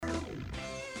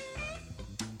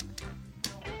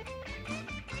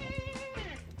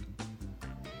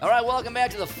All right, welcome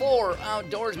back to the Four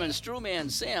Outdoorsmen.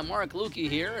 Stru Sam, Mark, Lukey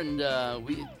here, and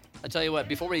I tell you what,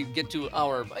 before we get to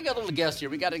I got a little guest here.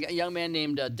 We got a young man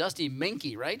named Dusty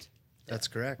Minke, right? That's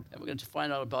correct. And we're going to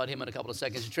find out about him in a couple of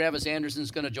seconds. Travis Anderson's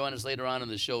going to join us later on in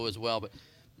the show as well. But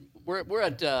we're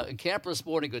at Capra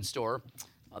Sporting Goods store.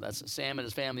 That's Sam and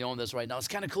his family own this right now. It's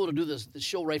kind of cool to do this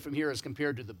show right from here as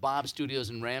compared to the Bob Studios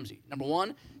in Ramsey. Number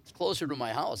one, it's closer to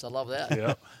my house. I love that.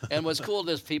 Yep. And what's cool,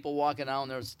 there's people walking down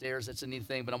there stairs. It's a neat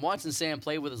thing. But I'm watching Sam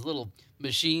play with his little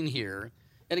machine here.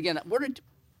 And again, where did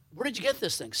you get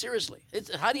this thing? Seriously,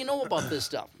 how do you know about this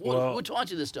stuff? Who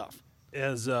taught you this stuff?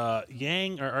 As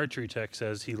Yang, our archery tech,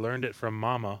 says, he learned it from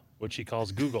Mama, which he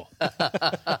calls Google.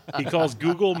 He calls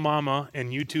Google Mama and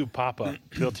YouTube Papa.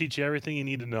 They'll teach you everything you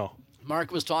need to know.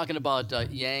 Mark was talking about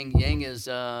Yang. Yang is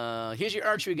he's your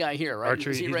archery guy here, right?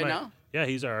 Archery, is he right now? Yeah,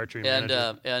 he's our archery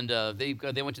manager. And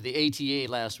they went to the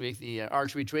ATA last week, the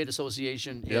Archery Trade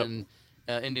Association in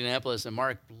Indianapolis. And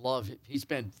Mark he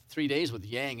spent 3 days with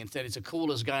Yang and said he's the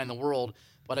coolest guy in the world.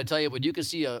 But I tell you what, you can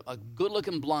see a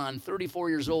good-looking blonde, 34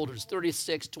 years old, who's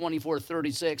 36, 24,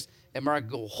 36, and Mark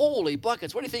go, holy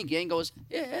buckets, what do you think? Yang goes,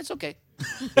 yeah, it's okay.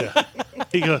 Yeah.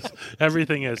 He goes,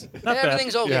 everything is not bad.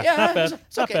 Everything's okay. Yeah, Yeah, not bad.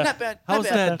 it's okay, not bad. How's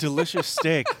not bad. that delicious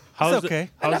steak? How's okay.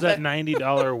 How's that $90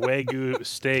 Wagyu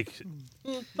steak?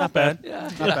 Not bad. Yeah.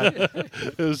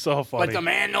 It was so funny. But the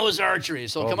man knows archery.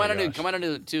 So come on gosh.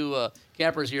 into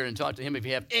Cappers here and talk to him if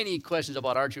you have any questions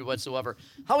about archery whatsoever.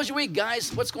 How was your week,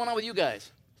 guys? What's going on with you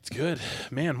guys? It's good.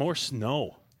 Man, more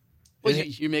snow. Well,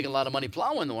 you're making a lot of money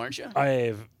plowing, though, aren't you?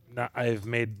 I've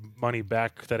made money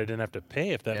back that I didn't have to pay,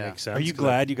 if that makes sense. Are you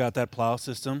glad you got that plow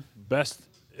system? Best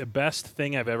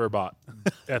thing I've ever bought.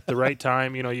 At the right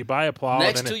time, you buy a plow.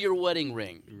 Next to your wedding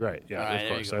ring. Right, yeah, Right, of there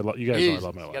course. you go. You guys know I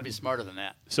love my You wife. got to be smarter than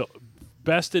that. So,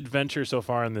 best adventure so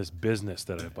far in this business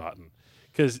that I've bought.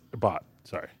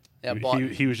 Sorry. Yeah, bought.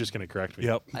 He was just going to correct me.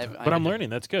 Yep. But I'm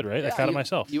learning. That's good, right? I caught it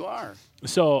myself. You are.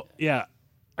 So, yeah,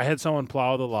 I had someone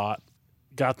plow the lot,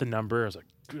 got the number. I was like,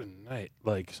 good night.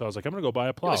 So I was like, I'm going to go buy a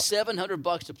It plow. was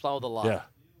 $700 to plow the lot.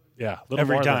 Yeah.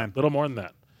 Every time. Little more than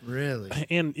that. Really?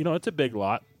 And, it's a big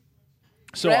lot.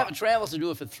 So Travels to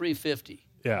do it for $350.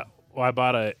 Yeah. Well, I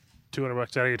bought a $200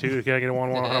 out of you too. Can I get a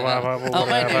one? Oh,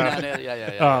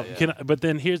 yeah. But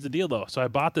then here's the deal, though. So I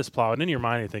bought this plow, and in your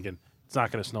mind, you're thinking it's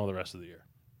not going to snow the rest of the year.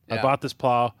 Yeah. I bought this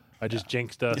plow. I just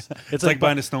jinxed us. It's like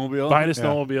buying a snowmobile. Buying a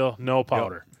snowmobile, no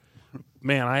powder.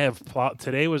 Man, I have plowed.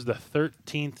 Today was the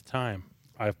 13th time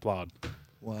I've plowed.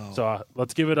 Wow. So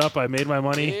let's give it up. I made my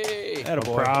money. Hey. I'm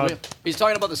proud. He's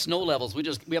talking about the snow levels. We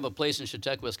have a place in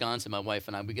Chautauqua, Wisconsin, my wife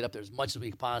and I. We get up there as much as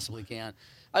we possibly can.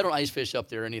 I don't ice fish up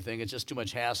there or anything. It's just too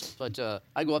much hassle. But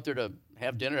I go up there to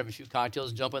have dinner, have a few cocktails,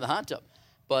 and jump in the hot tub.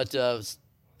 But the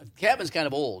cabin's kind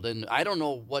of old, and I don't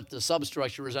know what the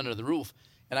substructure is under the roof.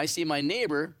 And I see my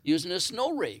neighbor using a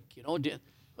snow rake.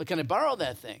 Can I borrow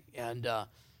that thing? And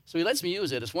so he lets me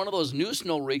use it. It's one of those new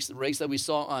snow rakes that we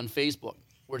saw on Facebook,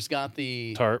 where it's got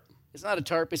the tarp. It's not a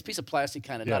tarp. It's a piece of plastic,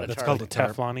 kind of, not a tarp. That's called a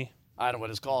Teflon-y. I don't know what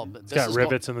it's called. But It's got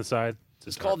rivets in the side.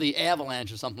 It's called the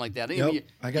Avalanche or something like that. Yep,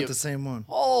 I got the same one.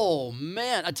 Oh,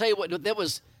 man. I tell you what,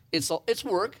 it's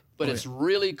work, but it's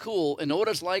really cool. And know what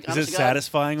it's like? Is it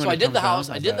satisfying when So it I did comes the house.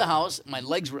 down? I did the house.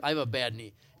 I have a bad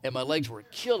knee, and my legs were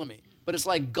killing me. But it's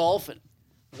like golfing.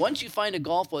 Once you find a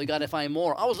golf ball, you got to find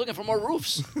more. I was looking for more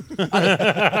roofs.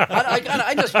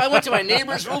 I went to my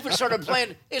neighbor's roof and started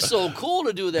playing. It's so cool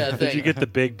to do that thing. Did you get the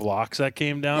big blocks that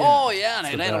came down? Oh yeah,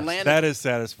 and I landed. That is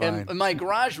satisfying. And my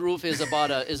garage roof is about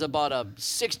a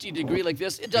 60-degree like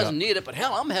this. It doesn't need it, but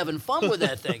hell, I'm having fun with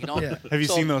that thing. Yeah. Have you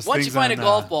seen those once things you find on, a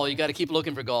golf ball, you got to keep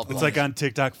looking for golf balls. It's like on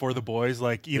TikTok for the boys.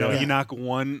 You knock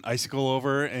one icicle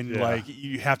over, and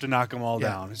you have to knock them all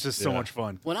down. It's just so much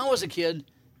fun. When I was a kid,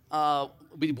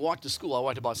 we walked to school. I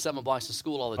walked about 7 blocks to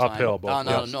school all the time. Uphill, both.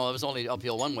 No, it was only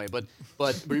uphill one way. But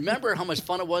remember how much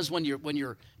fun it was when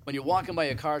you're walking by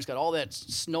a car. It's got all that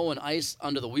snow and ice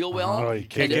under the wheel well. Oh, you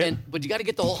kick it. But you got to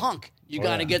get the whole hunk. You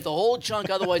got to get the whole chunk,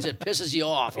 otherwise it pisses you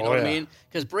off. You know what I mean?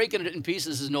 Because breaking it in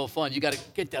pieces is no fun. You got to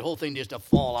get that whole thing just to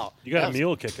fall out. You got to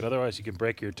mule kick it, otherwise you can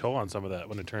break your toe on some of that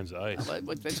when it turns to ice.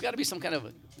 But there's got to be some kind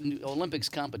of Olympics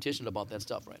competition about that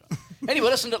stuff, right? Anyway,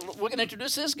 listen, we're going to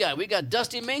introduce this guy. We got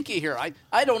Dusty Minke here.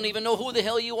 I don't even know who the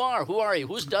hell you are. Who are you?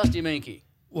 Who's Dusty Minke?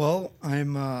 Well,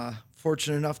 I'm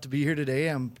fortunate enough to be here today.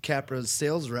 I'm Capra's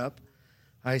sales rep.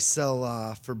 I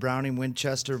sell for Browning,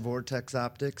 Winchester, Vortex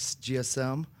Optics,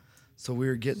 GSM. So we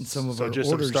were getting some of our orders.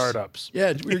 So just some startups.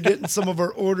 Yeah, we were getting some of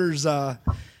our orders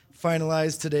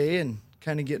finalized today and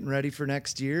kind of getting ready for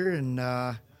next year. And,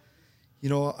 I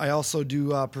also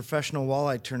do professional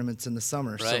walleye tournaments in the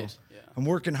summer. Right. So I'm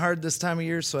working hard this time of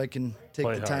year so I can take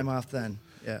the time off then.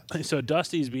 Yeah. So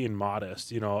Dusty's being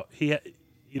modest. You know, you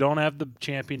don't have the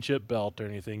championship belt or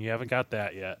anything. You haven't got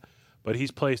that yet. But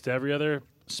he's placed every other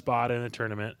spot in a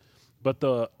tournament. But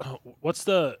what's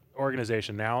the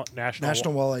organization now?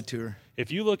 National Walleye Tour.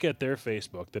 If you look at their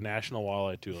Facebook, the National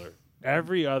Walleye Tour,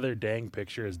 every other dang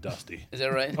picture is Dusty. Is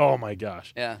that right? Oh my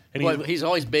gosh. Yeah. And He's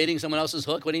always baiting someone else's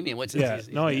hook. What do you mean? What's yeah. he's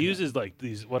He uses like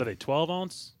these. What are they?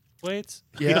 12-ounce weights?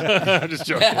 Yeah. I'm just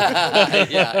joking.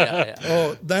 yeah.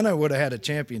 Oh, then I would have had a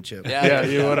championship. Yeah,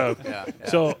 you would have. Yeah.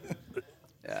 So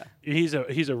Yeah. he's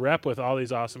a rep with all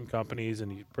these awesome companies,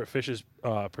 and he fishes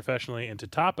professionally. And to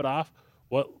top it off,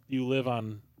 you live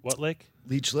on what lake?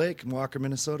 Leech Lake in Walker,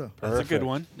 Minnesota. That's a good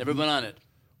one. Never been on it.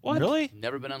 What? Really?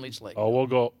 Never been on Leech Lake. Oh, we'll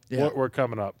go. Yeah. We're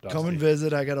coming up, Dusty. Come and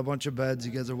visit. I got a bunch of beds.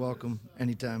 You guys are welcome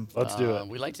anytime. Let's do it.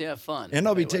 We like to have fun. And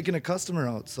I'll be Anyway. taking a customer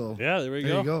out. So Yeah, there we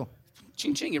there go. you go.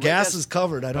 Ching ching. Gas is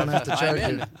covered. I don't have to I'm charge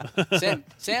in. you.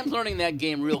 Sam's learning that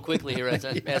game real quickly here as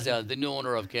the new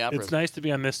owner of Capra. It's nice to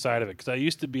be on this side of it because I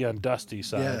used to be on Dusty's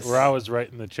side Yes. where I was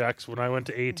writing the checks. When I went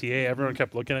to ATA, everyone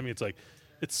kept looking at me. It's like,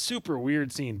 it's super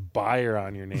weird seeing buyer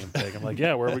on your name tag. I'm like,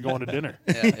 yeah, where are we going to dinner?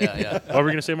 Yeah. What were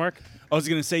we going to say, Mark? I was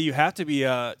gonna say you have to be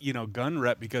a gun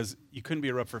rep because you couldn't be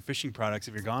a rep for fishing products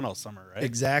if you're gone all summer, right?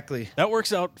 Exactly. That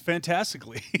works out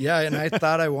fantastically. Yeah, and I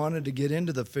thought I wanted to get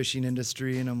into the fishing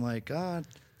industry, and I'm like,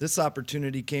 this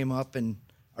opportunity came up, and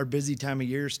our busy time of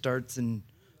year starts in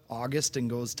August and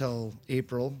goes till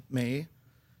April, May,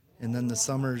 and then the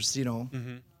summer's,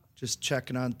 just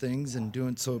checking on things and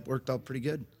doing. So it worked out pretty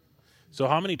good. So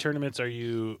how many tournaments do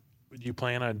you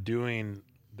plan on doing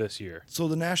this year? So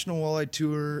the National Walleye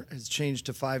Tour has changed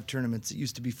to 5 tournaments. It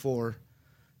used to be 4,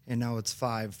 and now it's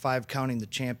 5. 5 counting the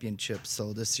championships.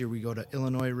 So this year we go to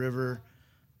Illinois River,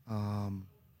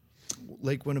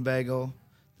 Lake Winnebago.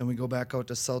 Then we go back out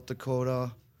to South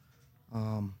Dakota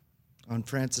on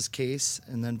Francis Case.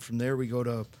 And then from there we go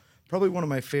to probably one of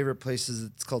my favorite places.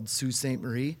 It's called Sault Ste.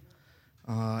 Marie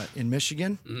in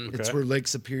Michigan. It's Okay. where Lake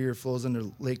Superior flows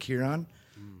into Lake Huron.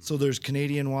 So there's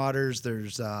Canadian waters.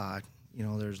 There's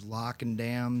there's lock and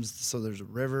dams. So there's a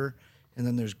river, and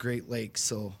then there's Great Lakes.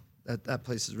 So that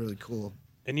place is really cool.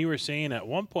 And you were saying at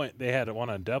one point they had one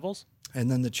on Devils? And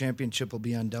then the championship will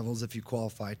be on Devils if you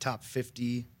qualify. Top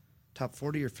 40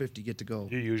 or 50 get to go.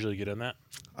 You usually get in that?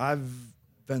 I've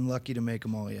been lucky to make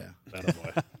them all, yeah.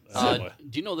 Attaboy.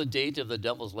 Do you know the date of the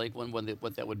Devil's Lake one?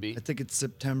 What that would be? I think it's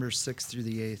September 6th through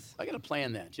the 8th. I got to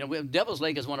plan that. Devil's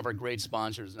Lake is one of our great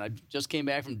sponsors, and I just came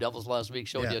back from Devil's last week.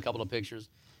 Showed Yeah. you a couple of pictures.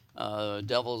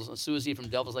 Susie from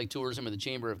Devil's Lake Tourism and the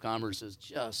Chamber of Commerce is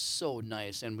just so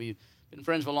nice, and we've been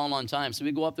friends for a long, long time. So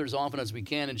we go up there as often as we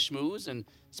can and schmooze and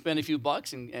spend a few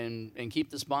bucks and keep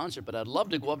the sponsor. But I'd love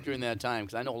to go up during that time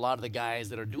because I know a lot of the guys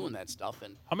that are doing that stuff.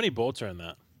 And How many boats are in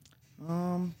that?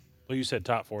 Well, you said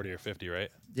top 40 or 50, right?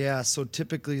 Yeah, so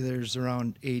typically there's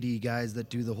around 80 guys that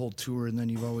do the whole tour, and then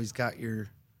you've always got your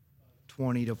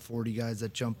 20 to 40 guys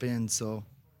that jump in. So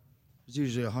there's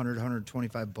usually 100,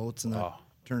 125 boats in the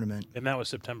tournament. And that was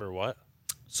September what?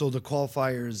 So the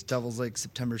qualifier is Devil's Lake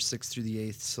September 6th through the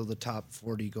 8th, so the top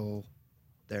 40 go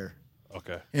there.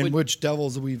 Okay. And which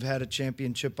Devils we've had a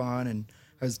championship on, and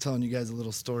I was telling you guys a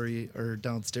little story or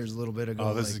downstairs a little bit ago.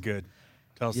 Oh, this is good.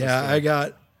 Tell us. Yeah, the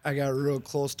story. I got real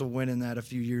close to winning that a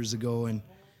few years ago, and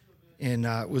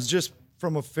it was just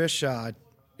from a fish.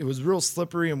 It was real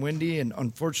slippery and windy, and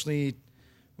unfortunately,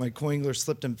 my co-angler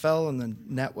slipped and fell, and the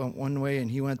net went one way and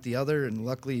he went the other, and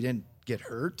luckily he didn't get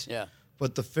hurt. yeah,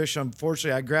 But the fish,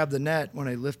 unfortunately, I grabbed the net. When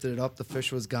I lifted it up, the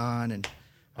fish was gone, and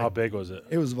How big was it?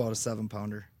 it was about a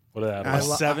 7-pounder. What did that I have?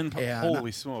 lo- 7. yeah,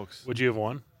 Holy smokes. Would you have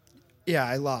won? Yeah,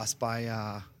 I lost by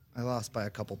a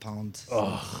couple pounds.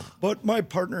 But my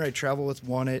partner I travel with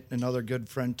won it. Another good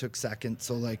friend took second.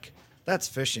 So like that's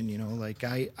fishing, Like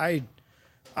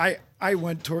I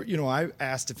went toward, I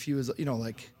asked if he was,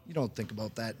 like you don't think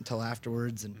about that until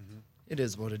afterwards, and it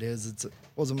is what it is. It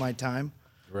wasn't my time,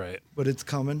 Right. but it's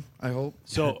coming. I hope.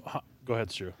 So, go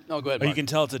ahead, Stu. no, go ahead. But you Mark. can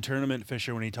tell it's a tournament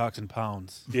fisher when he talks in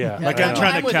pounds. Yeah. Like I I'm know.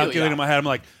 trying I'm to with you, calculate yeah. in my head. I'm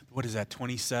like, what is that?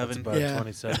 27. About Yeah.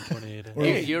 27,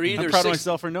 28. You're either I'm proud of 60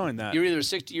 myself for knowing that. You're either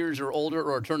 60 years or older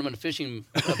or a tournament fishing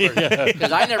person.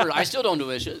 Because I still don't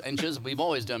do inches. We've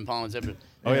always done pounds.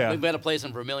 Oh, yeah. We've had a place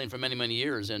in Vermilion for many, many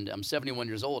years, and I'm 71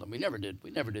 years old, and we never did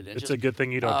inches. It's a good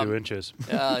thing you don't do inches.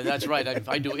 That's right.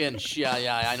 I do inch.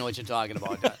 Yeah, I know what you're talking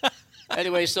about.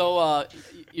 Anyway, so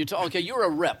you're a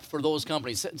rep for those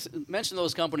companies. Mention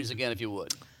those companies again, if you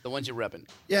would. The ones you're repping.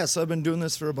 Yeah, so I've been doing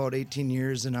this for about 18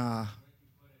 years, and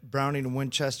Browning and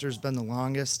Winchester's been the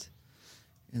longest.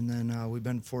 And then we've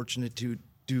been fortunate to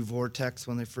do Vortex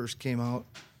when they first came out.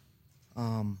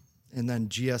 And then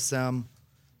GSM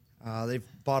They've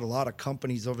bought a lot of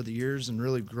companies over the years and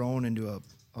really grown into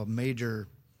a major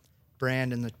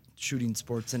brand in the shooting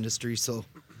sports industry. So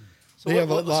they have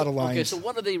a lot of lines. Okay, so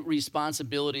what are the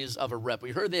responsibilities of a rep?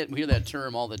 We hear that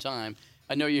term all the time.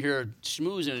 I know you hear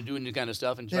schmoozing and doing this kind of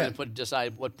stuff and trying to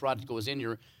decide what product goes in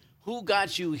here. Who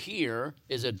got you here?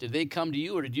 Did they come to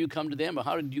you or did you come to them? Or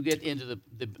how did you get into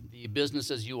the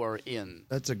businesses you are in?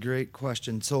 That's a great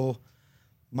question. So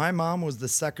my mom was the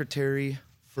secretary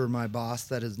for my boss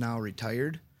that is now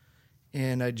retired.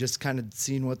 And I just kind of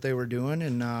seen what they were doing.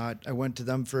 And I went to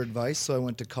them for advice. So I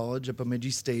went to college at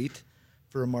Bemidji State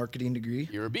for a marketing degree.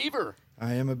 You're a beaver.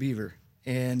 I am a beaver.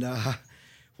 And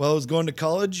while I was going to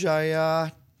college,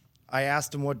 I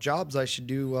asked them what jobs I should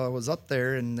do while I was up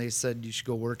there, and they said you should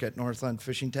go work at Northland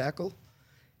Fishing Tackle.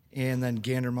 And then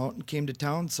Gander Mountain came to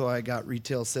town, so I got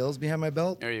retail sales behind my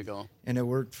belt. There you go. And I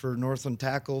worked for Northland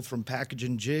Tackle from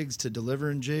packaging jigs to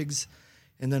delivering jigs.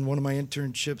 And then one of my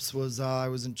internships was I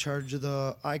was in charge of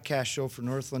the iCast show for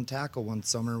Northland Tackle one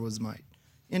summer was my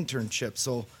internship.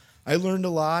 So I learned a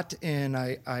lot, and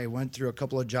I went through a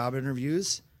couple of job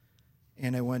interviews,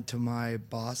 and I went to my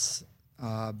boss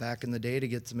back in the day to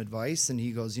get some advice, and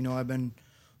he goes, I've been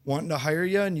wanting to hire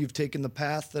you, and you've taken the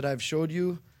path that I've showed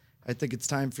you. I think it's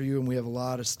time for you, and we have a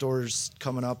lot of stores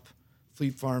coming up,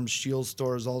 Fleet Farms, Shield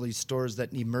stores, all these stores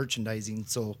that need merchandising.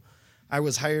 So I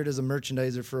was hired as a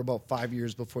merchandiser for about 5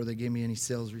 years before they gave me any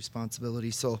sales responsibility.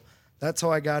 So that's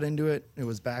how I got into it. It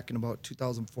was back in about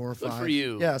 2004 or 5. Good for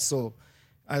you. Yeah, so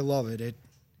I love it.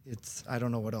 It's I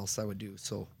don't know what else I would do.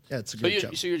 So yeah, it's a good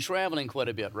job. So you're traveling quite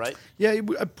a bit, right? Yeah,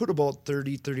 I put about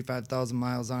 35,000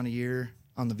 miles on a year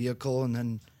on the vehicle, and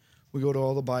then we go to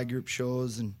all the buy group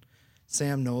shows, and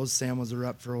Sam knows. Sam was a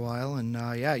rep for a while, and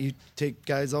you take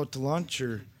guys out to lunch,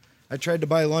 or I tried to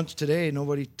buy lunch today.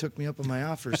 Nobody took me up on my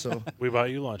offer, so. We bought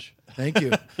you lunch. Thank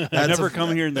you. I've never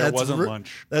come here and there wasn't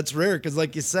lunch. That's rare, because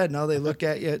like you said, now they look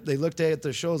at you. They looked at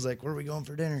the shows like, where are we going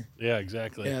for dinner? Yeah,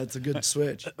 exactly. Yeah, it's a good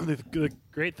switch. The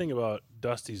great thing about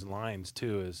Dusty's lines,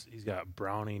 too, is he's got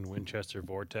Browning, Winchester,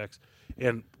 Vortex.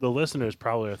 And the listeners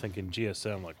probably are thinking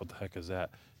GSM, like, what the heck is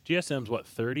that? GSM's,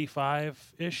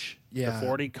 35-ish to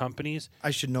 40 companies?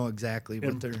 I should know exactly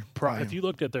what they're if you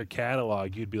looked at their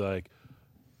catalog, you'd be like,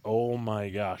 oh, my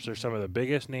gosh. They're some of the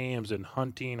biggest names in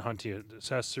hunting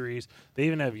accessories. They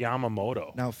even have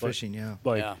Yamamoto. Now fishing,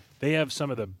 yeah. They have some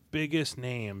of the biggest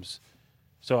names.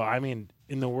 So, I mean,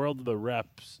 in the world of the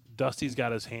reps, Dusty's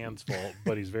got his hands full,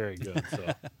 but he's very good.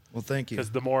 So. Well, thank you.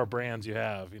 Because the more brands you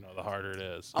have, the harder it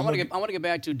is. I want to get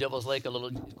back to Devil's Lake a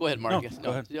little. Go ahead, Mark. Go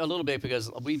ahead. A little bit,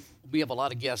 because we have a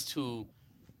lot of guests who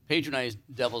patronize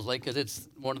Devil's Lake because it's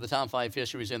one of the top 5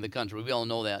 fisheries in the country. We all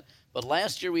know that. But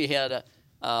last year we had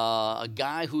a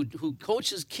guy who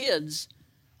coaches kids,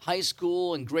 high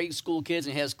school and grade school kids,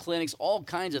 and has clinics, all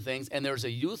kinds of things. And there's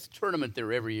a youth tournament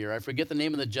there every year. I forget the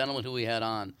name of the gentleman who we had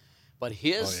on. But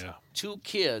his 2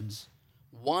 kids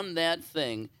won that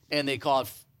thing, and they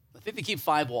caught, I think they keep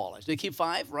 5 walleyes. They keep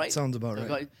 5, right? Sounds about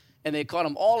right. And they caught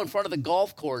them all in front of the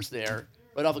golf course there,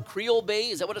 right off of Creole Bay.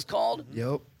 Is that what it's called?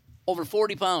 Yep. Over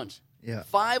 40 pounds. Yeah.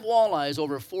 5 walleyes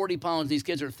over 40 pounds. These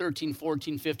kids are 13,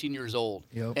 14, 15 years old.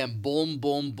 Yep. And boom,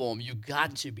 boom, boom. You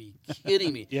got to be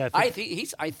kidding me. Yeah, I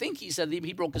think he said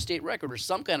he broke a state record or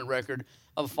some kind of record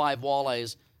of 5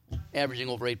 walleyes averaging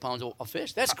over 8 pounds of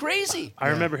fish. That's crazy. I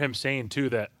remember him saying, too,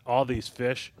 that all these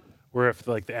fish were, if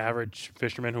like the average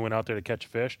fisherman who went out there to catch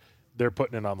fish, they're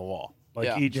putting it on the wall.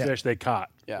 Like each fish they caught,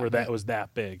 where that was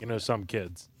that big. And it was some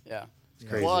kids. Yeah. It's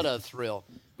crazy. What a thrill.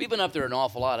 We've been up there an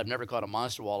awful lot. I've never caught a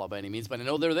monster walleye by any means, but I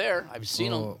know they're there. I've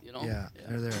seen them. Yeah,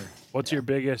 they're there. What's your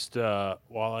biggest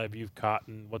walleye you've caught?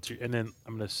 And then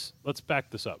let's back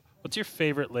this up. What's your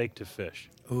favorite lake to fish?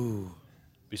 Ooh.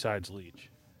 Besides Leech?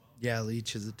 Yeah,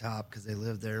 Leech is the top because they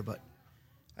live there. But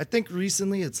I think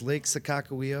recently it's Lake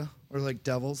Sakakawea or Lake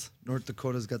Devils. North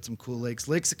Dakota's got some cool lakes.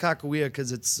 Lake Sakakawea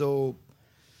because it's so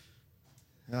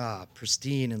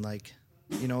pristine, and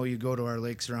you go to our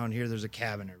lakes around here, there's a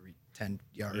cabin every 10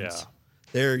 yards. Yeah.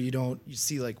 There you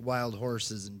see like wild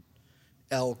horses and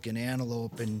elk and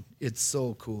antelope, and it's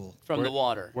so cool. From the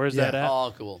water. Where's that at?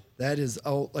 Oh, cool. That is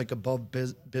out like above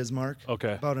Bismarck.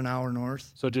 Okay. About an hour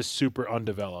north. So just super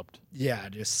undeveloped. Yeah,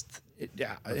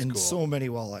 and cool. so many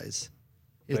walleyes.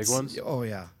 Big ones? Oh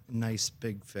yeah, nice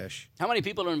big fish. How many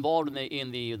people are involved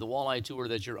in the walleye tour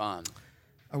that you're on?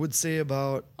 I would say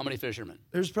about, How many fishermen?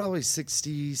 there's probably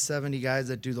 60, 70 guys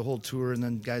that do the whole tour, and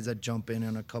then guys that jump in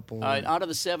on a couple. All right, out of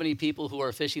the 70 people who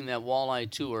are fishing that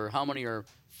walleye tour, how many are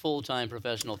full-time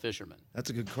professional fishermen?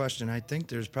 That's a good question. I think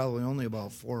there's probably only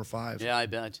about 4 or 5. Yeah, I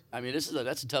bet. I mean, that's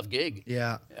a tough gig.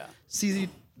 Yeah. Yeah. See, the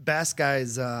bass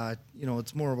guys,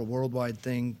 it's more of a worldwide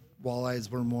thing. walleyes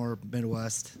were more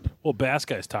Midwest. Well, bass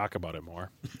guys talk about it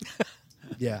more.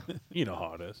 Yeah. You know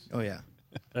how it is. Oh, yeah.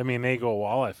 I mean, they go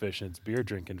walleye fishing. It's beer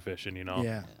drinking fishing,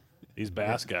 Yeah. These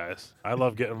bass guys. I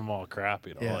love getting them all crap,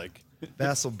 like.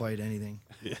 Bass will bite anything.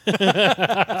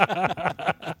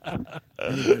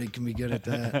 Anybody can be good at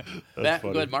that. Go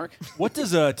ahead, Mark. What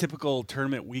does a typical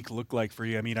tournament week look like for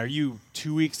you? I mean, are you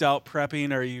 2 weeks out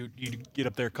prepping, or you get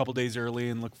up there a couple days early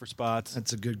and look for spots?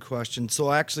 That's a good question.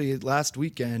 So actually, last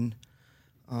weekend,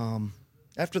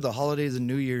 after the holidays and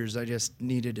New Year's, I just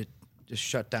needed to just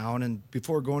shut down. And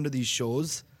before going to these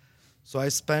shows, so I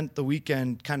spent the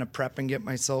weekend kind of prepping, get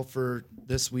myself for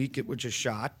this week, which is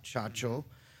SHOT Show.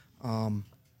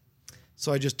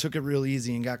 So I just took it real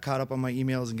easy and got caught up on my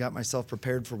emails and got myself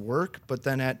prepared for work. But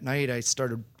then at night, I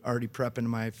started already prepping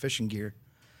my fishing gear.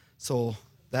 So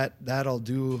that I'll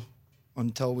do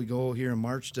until we go here in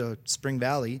March to Spring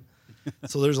Valley.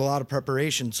 So there's a lot of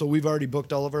preparation. So we've already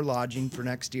booked all of our lodging for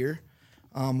next year.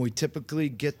 We typically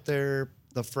get there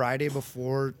the Friday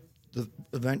before. The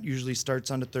event usually starts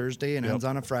on a Thursday and ends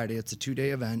on a Friday. It's a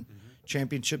 2-day event.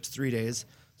 Championship's 3 days.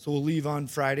 So we'll leave on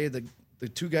Friday. The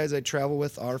two guys I travel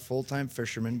with are full-time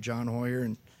fishermen, John Hoyer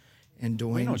and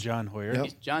Dwayne. We know John Hoyer. Yep.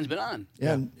 John's been on.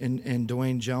 Yeah, and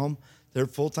Dwayne Jelm. They're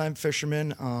full-time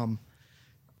fishermen.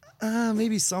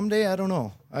 Maybe someday, I don't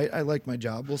know. I like my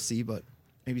job. We'll see, but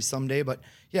maybe someday. But,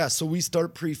 yeah, so we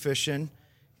start pre-fishing,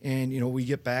 and, we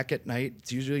get back at night.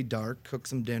 It's usually dark, cook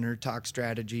some dinner, talk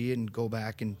strategy, and go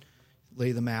back and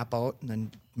lay the map out and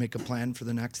then make a plan for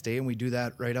the next day. And we do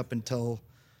that right up until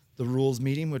the rules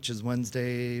meeting, which is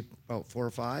Wednesday about 4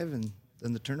 or 5, and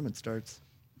then the tournament starts.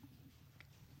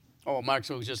 Oh, Mark,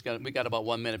 so we got about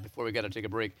 1 minute before we got to take a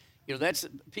break.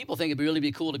 People think it'd really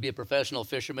be cool to be a professional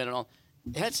fisherman and all.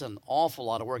 That's an awful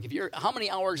lot of work. How many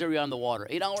hours are you on the water?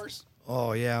 8 hours?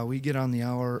 Oh yeah, we get on the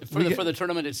hour for the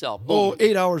tournament itself. Boom.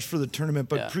 8 hours for the tournament,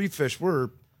 but pre-fish we're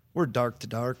dark to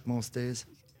dark most days.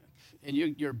 And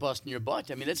you're busting your butt.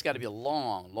 I mean, it's got to be a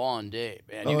long, long day,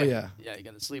 man. Yeah, you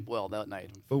got to sleep well that night.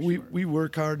 But we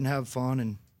work hard and have fun,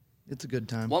 and it's a good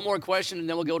time. One more question, and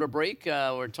then we'll go to break.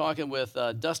 We're talking with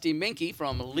Dusty Minke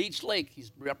from Leech Lake. He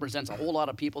represents a whole lot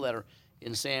of people that are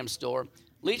in Sam's store.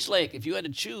 Leech Lake, if you had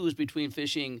to choose between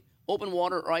fishing open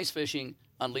water or ice fishing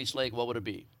on Leech Lake, what would it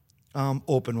be?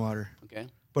 Open water. Okay.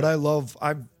 But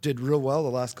I did real well the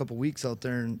last couple weeks out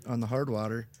there on the hard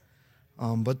water.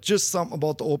 But just something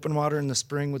about the open water in the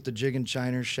spring with the jig and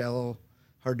shiner, shallow,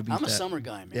 hard to beat. I'm a summer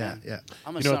guy, man. Yeah.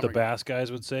 I'm a you know what the guy. bass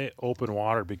guys would say? Open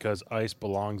water because ice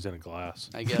belongs in a glass.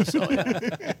 I guess so,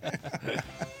 yeah.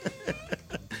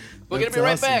 We're going to be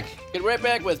right back. Get right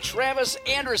back with Travis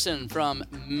Anderson from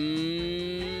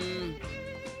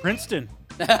Princeton.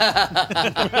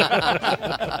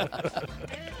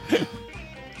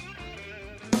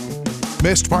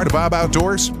 Missed part of Bob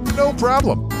Outdoors? No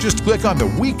problem. Just click on the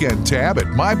Weekend tab at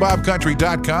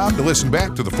mybobcountry.com to listen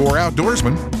back to the 4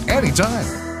 Outdoorsmen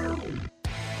anytime.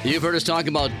 You've heard us talk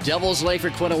about Devil's Lake for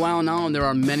quite a while now, and there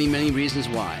are many, many reasons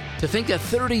why. To think that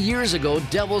 30 years ago,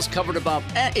 Devil's covered about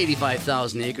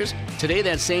 85,000 acres. Today,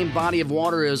 that same body of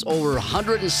water is over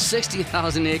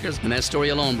 160,000 acres, and that story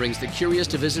alone brings the curious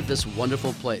to visit this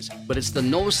wonderful place. But it's the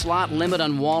no-slot limit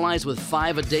on walleyes with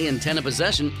 5 a day and 10 in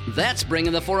possession. That's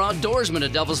bringing the 4 Outdoorsmen to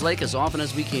Devil's Lake as often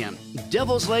as we can.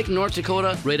 Devil's Lake, North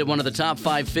Dakota, rated one of the top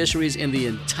 5 fisheries in the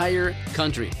entire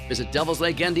country. Visit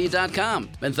devilslakend.com,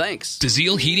 and thanks.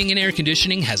 DeZiel Heating and Air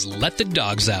Conditioning has let the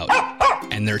dogs out,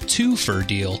 and their 2-fur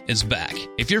deal is back.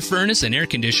 If your furnace and air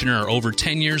conditioner are over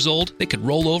 10 years old, they could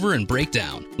roll over and break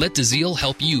down. Let DeZiel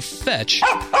help you fetch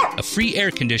a free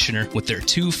air conditioner with their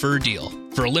 2-fur deal.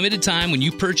 For a limited time, when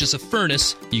you purchase a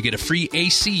furnace, you get a free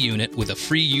AC unit with a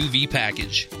free UV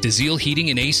package. DeZiel Heating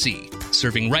and AC,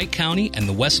 serving Wright County and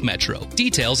the West Metro.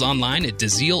 Details online at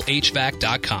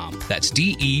DeZielHVAC.com. That's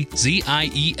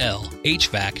DEZIEL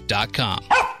HVAC.com.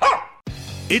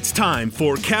 It's time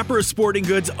for Capra Sporting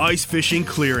Goods Ice Fishing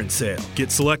Clearance Sale.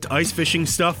 Get select ice fishing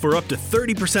stuff for up to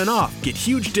 30% off. Get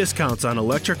huge discounts on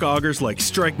electric augers like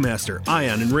StrikeMaster,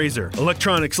 Ion, and Razor.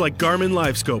 Electronics like Garmin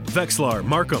LiveScope, Vexilar,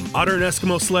 Markham, Otter and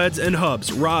Eskimo sleds and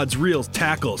hubs, rods, reels,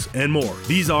 tackles, and more.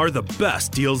 These are the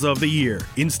best deals of the year.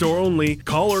 In-store only.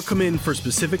 Call or come in for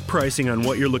specific pricing on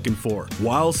what you're looking for.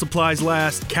 While supplies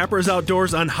last, Capra's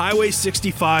Outdoors on Highway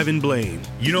 65 in Blaine.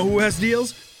 You know who has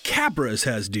deals? Capra's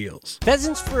has deals.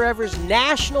 Pheasants Forever's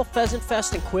National Pheasant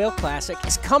Fest and Quail Classic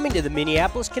is coming to the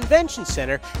Minneapolis Convention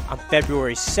Center on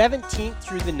February 17th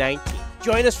through the 19th.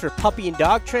 Join us for puppy and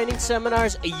dog training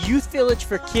seminars, a youth village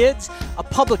for kids, a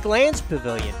public lands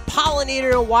pavilion,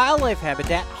 pollinator and wildlife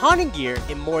habitat, hunting gear,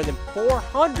 and more than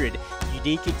 400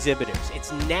 unique exhibitors.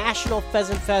 It's National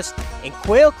Pheasant Fest and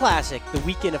Quail Classic the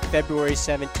weekend of February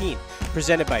 17th.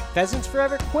 Presented by Pheasants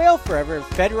Forever, Quail Forever, and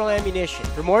Federal Ammunition.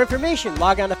 For more information,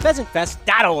 log on to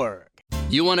pheasantfest.org.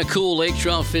 You want a cool lake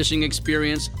trout fishing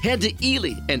experience? Head to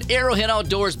Ely and Arrowhead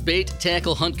Outdoors Bait,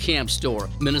 Tackle, Hunt Camp Store,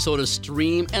 Minnesota's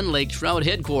stream and lake trout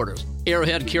headquarters.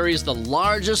 Arrowhead carries the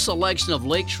largest selection of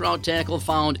lake trout tackle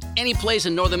found any place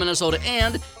in northern Minnesota,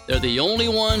 and they're the only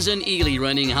ones in Ely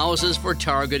renting houses for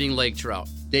targeting lake trout.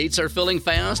 Dates are filling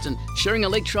fast, and sharing a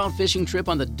lake trout fishing trip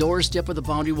on the doorstep of the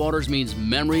Boundary Waters means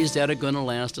memories that are going to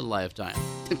last a lifetime.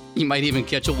 You might even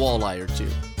catch a walleye or two.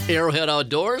 Arrowhead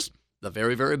Outdoors, the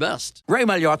very, very best. Ray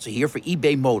Magliozzi here for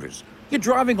eBay Motors. You're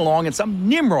driving along and some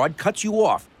nimrod cuts you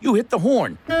off. You hit the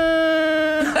horn.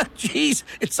 Jeez,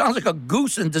 it sounds like a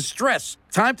goose in distress.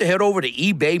 Time to head over to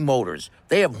eBay Motors.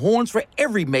 They have horns for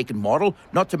every make and model,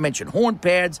 not to mention horn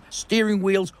pads, steering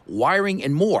wheels, wiring,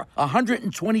 and more.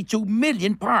 122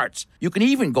 million parts. You can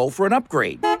even go for an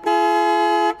upgrade.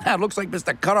 That looks like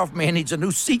Mr. Cutoff Man needs a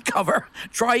new seat cover.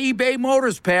 Try eBay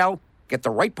Motors, pal. Get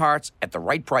the right parts at the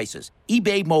right prices.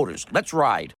 eBay Motors. Let's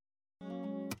ride.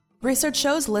 Research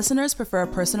shows listeners prefer a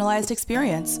personalized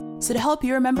experience. So to help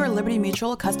you remember, Liberty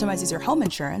Mutual customizes your home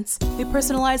insurance. We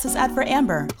personalized this ad for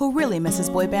Amber, who really misses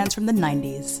boy bands from the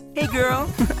 90s. Hey girl,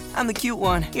 I'm the cute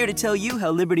one, here to tell you how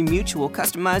Liberty Mutual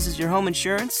customizes your home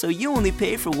insurance so you only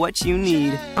pay for what you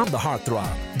need. I'm the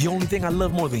heartthrob. The only thing I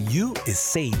love more than you is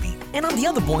saving. And I'm the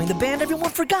other boy in the band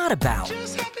everyone forgot about.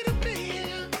 Just happy to be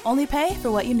here. Only pay for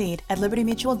what you need at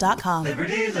libertymutual.com.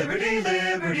 Liberty, liberty,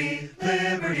 liberty,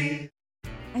 liberty.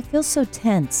 I feel so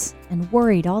tense and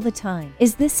worried all the time.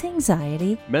 Is this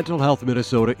anxiety? Mental Health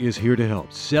Minnesota is here to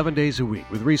help 7 days a week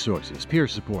with resources, peer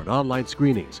support, online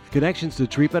screenings, connections to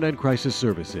treatment and crisis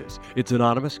services. It's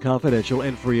anonymous, confidential,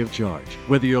 and free of charge.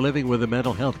 Whether you're living with a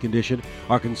mental health condition,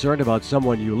 are concerned about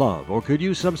someone you love, or could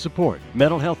use some support,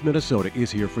 Mental Health Minnesota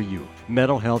is here for you.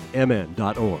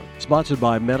 MentalHealthMN.org. Sponsored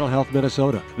by Mental Health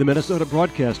Minnesota, the Minnesota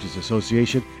Broadcasters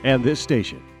Association, and this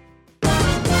station.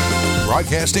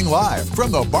 Broadcasting live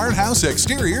from the Barnhouse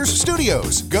Exteriors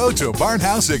studios. Go to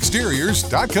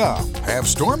barnhouseexteriors.com. Have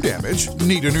storm damage?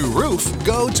 Need a new roof?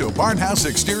 Go to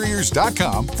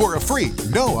barnhouseexteriors.com for a free,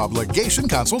 no obligation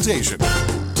consultation.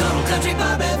 Total Country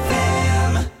Bob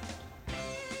FM.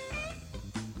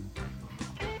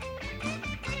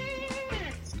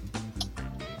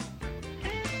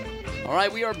 All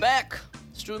right, we are back.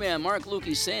 Struman, Mark,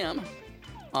 Lukey, Sam,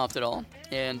 off it all.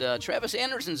 And Travis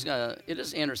Anderson's, it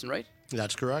is Anderson, right?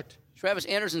 That's correct. Travis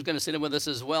Anderson's going to sit in with us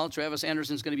as well. Travis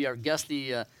Anderson's going to be our guest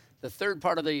the third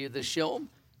part of the show.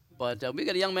 But we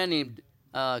got a young man named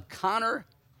Connor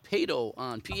Paetow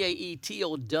on,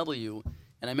 Paetow.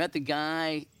 And I met the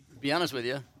guy, to be honest with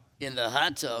you, in the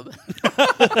hot tub.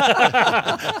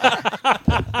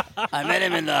 I met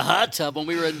him in the hot tub when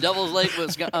we were in Devil's Lake,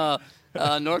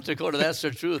 North Dakota. That's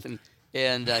the truth.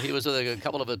 And he was with a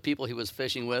couple of people he was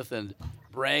fishing with and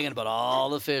bragging about all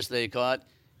the fish they caught.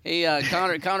 Hey,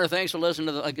 Connor, thanks for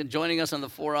listening to joining us on the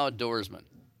 4 Outdoorsmen.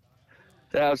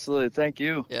 Absolutely, thank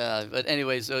you. Yeah, but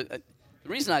anyways, the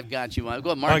reason I've got you on,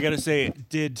 go ahead, Oh, Mark. I got to say,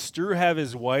 did Stru have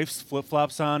his wife's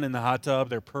flip-flops on in the hot tub?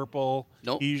 They're purple.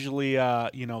 Nope. He usually,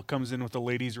 comes in with a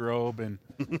lady's robe. And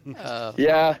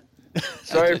Yeah.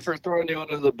 Sorry for throwing you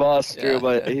under the bus, Drew,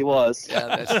 but he was.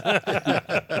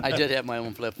 Yeah, I did have my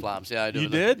own flip-flops. Yeah, I do. You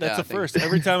did? That's yeah, the first.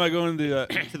 Every time I go into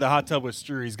to the hot tub with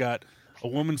Stru, he's got a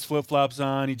woman's flip-flops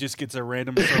on. He just gets a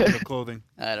random assortment of clothing.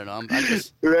 I don't know. I'm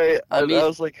just right. I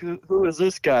was like, who is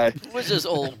this guy? Who is this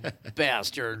old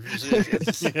bastard?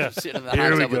 Sitting in the Here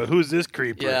hot we tub go. with- Who's this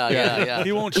creeper? Yeah.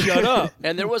 He won't shut up.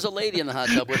 And there was a lady in the hot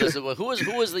tub with us. Who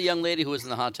was the young lady who was in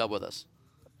the hot tub with us?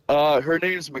 Her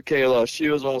name's Michaela. She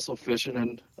was also fishing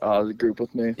in the group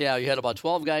with me. Yeah, you had about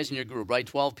 12 guys in your group, right?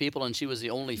 12 people, and she was the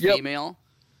only Yep. female?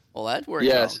 Well, that worked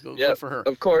Yes. out. Good Yep. for her.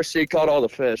 Of course, she caught all the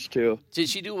fish, too. Did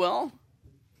she do well?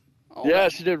 Oh, Yeah,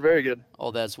 she did very good.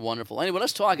 Oh, that's wonderful. Anyway,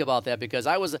 let's talk about that because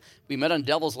we met on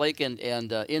Devil's Lake and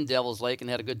in Devil's Lake and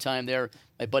had a good time there.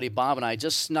 My buddy Bob and I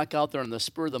just snuck out there on the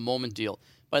spur of the moment deal.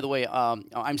 By the way,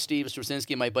 I'm Steve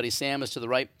Straczynski. My buddy Sam is to the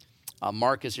right.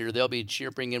 Mark is here. They'll be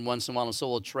chirping in once in a while, and so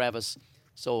will Travis.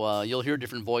 So you'll hear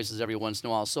different voices every once in a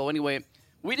while. So anyway,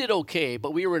 we did okay,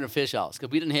 but we were in a fish house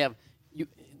because we didn't have.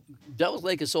 Devil's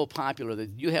Lake is so popular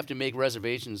that you have to make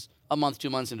reservations a month, 2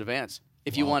 months in advance.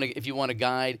 If you want a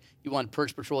guide, you want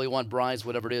perch patrol, you want brides,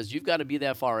 whatever it is, you've got to be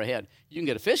that far ahead. You can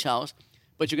get a fish house,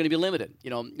 but you're going to be limited.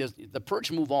 The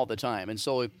perch move all the time, and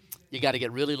so you got to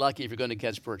get really lucky if you're going to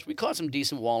catch perch. We caught some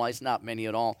decent walleyes, not many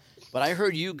at all, but I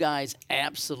heard you guys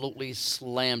absolutely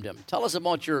slammed them. Tell us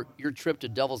about your trip to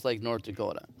Devil's Lake, North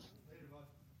Dakota.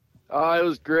 It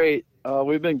was great.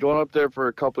 we've been going up there for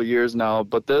a couple of years now,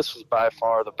 but this was by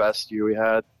far the best year we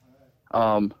had.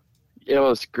 It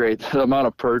was great, the amount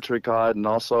of perch we caught, and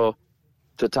also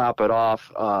to top it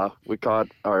off, we caught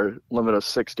our limit of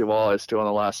 60 walleyes too on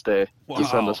the last day. He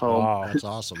sent us home. Wow, that's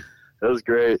awesome. It was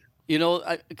great. You know,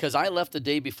 because I left the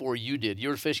day before you did. You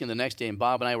were fishing the next day, and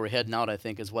Bob and I were heading out, I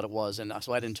think is what it was, and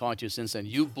so I didn't talk to you since then.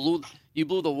 You blew the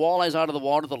walleyes out of the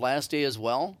water the last day as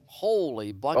well?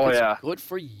 Holy buckets. Oh, yeah. Good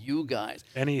for you guys.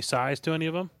 Any size to any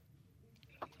of them?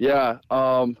 Yeah.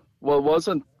 Well, it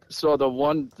wasn't. So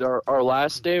our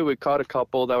last day, we caught a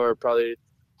couple that were probably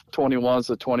 21s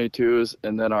to 22s,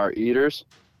 and then our eaters.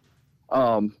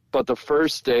 But the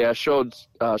first day, I showed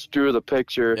Stru the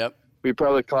picture. Yep. We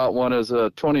probably caught one as a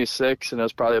 26, and it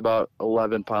was probably about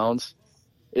 11 pounds.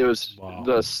 It was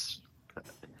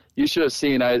you should have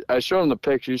seen. I showed him the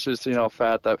picture. You should have seen how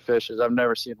fat that fish is. I've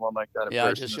never seen one like that in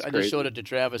person. I just showed it to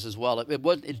Travis as well.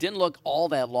 It didn't look all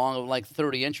that long, like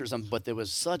 30 inches, but there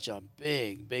was such a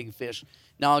big fish.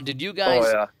 Now, did you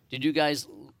guys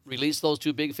release those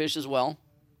 2 big fish as well,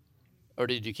 or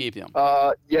did you keep them?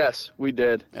 Yes, we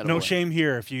did. No shame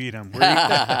here if you eat them.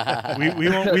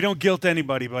 We don't guilt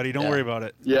anybody, buddy. Don't worry about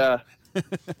it. Yeah.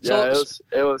 Yeah,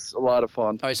 it was a lot of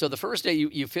fun. All right, so the first day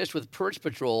you fished with Perch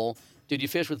Patrol. Did you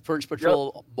fish with Perch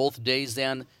Patrol both days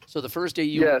then? So the first day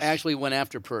you actually went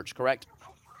after perch, correct?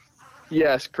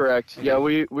 Yes, correct. Yeah,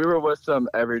 we were with them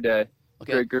every day.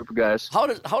 Okay. Great group of guys. How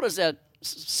does that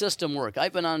system work?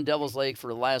 I've been on Devil's Lake for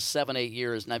the last 7-8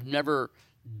 years, and I've never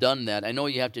done that. I know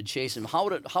you have to chase them. How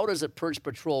does a Perch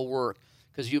Patrol work?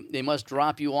 Because they must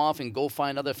drop you off and go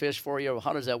find other fish for you.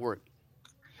 How does that work?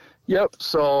 Yep.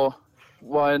 So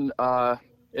when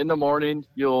in the morning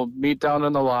you'll meet down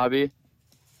in the lobby,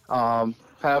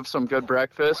 have some good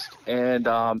breakfast, and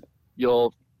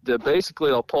they'll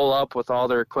pull up with all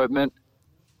their equipment.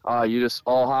 You just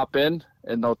all hop in,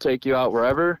 and they'll take you out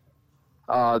wherever.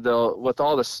 With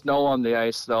all the snow on the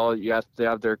ice, though, they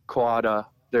have their quad,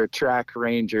 their track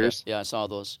rangers. Yeah, I saw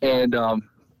those. And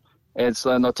so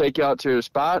then they'll take you out to your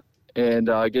spot and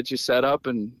get you set up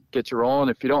and get you rolling.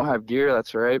 If you don't have gear,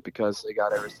 that's all right, because they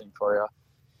got everything for you.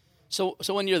 So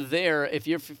when you're there, if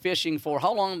you're fishing for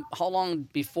how long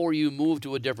before you move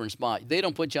to a different spot? They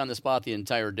don't put you on the spot the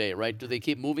entire day, right? Do they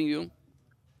keep moving you?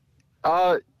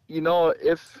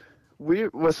 If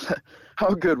with how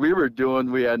good we were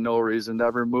doing, we had no reason to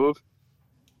ever move.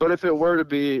 But if it were to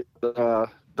be the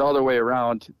other way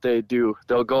around, they do.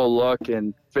 They'll go look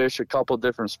and fish a couple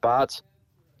different spots.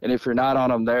 And if you're not on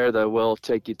them there, they will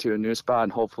take you to a new spot,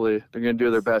 and hopefully they're going to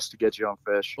do their best to get you on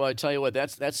fish. Well, I tell you what,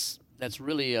 that's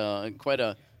really quite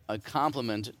a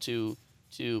compliment to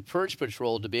Perch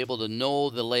Patrol to be able to know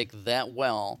the lake that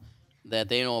well that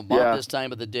they know about this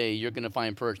time of the day you're going to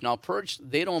find perch. Now, perch,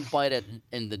 they don't bite it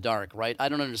in the dark, right? I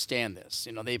don't understand this.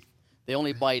 They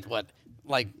only bite,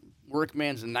 like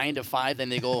workman's 9 to 5, then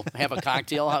they go have a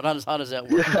cocktail? How does that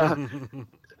work? Yeah.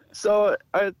 So,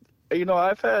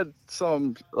 I've had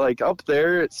some, like up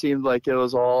there, it seemed like it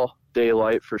was all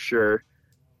daylight for sure.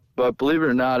 But believe it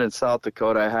or not, in South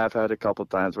Dakota, I have had a couple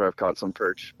times where I've caught some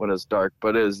perch when it's dark,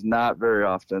 but it is not very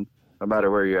often, no matter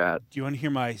where you're at. Do you want to hear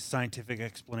my scientific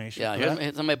explanation? Yeah,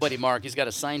 here's my buddy Mark. He's got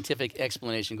a scientific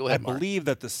explanation. Go ahead, Mark. I believe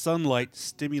that the sunlight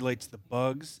stimulates the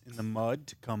bugs in the mud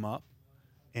to come up,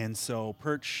 and so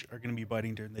perch are going to be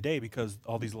biting during the day because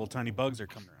all these little tiny bugs are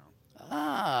coming around.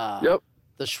 Ah. Yep.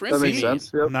 The shrimp. That makes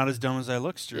sense. Yep. I'm not as dumb as I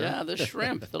look, Stru. Yeah, the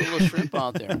shrimp, the little shrimp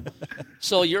out there.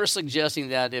 So you're suggesting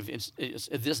that if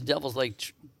this Devil's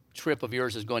Lake trip of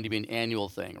yours is going to be an annual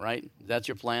thing, right? That's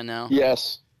your plan now?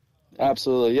 Yes,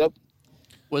 absolutely. Yep.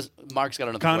 Mark's got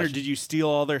another Connor, question. did you steal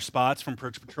all their spots from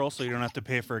Perch Patrol so you don't have to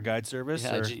pay for a guide service?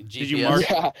 Yeah, or did you mark?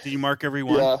 Yeah. Did you mark every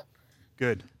one? Yeah.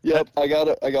 Good. Yep, I got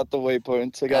it. I got the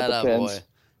waypoints. I got the pins.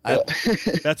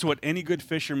 That's what any good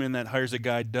fisherman that hires a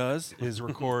guide does, is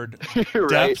record Right.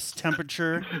 depths,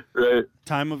 temperature, right,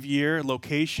 time of year,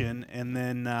 location, and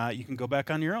then you can go back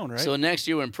on your own, right? So next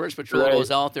year when Perch Patrol goes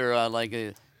out there,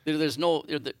 it's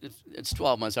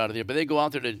 12 months out of the year, but they go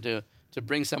out there to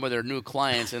bring some of their new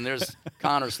clients, and there's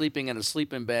Connor sleeping in a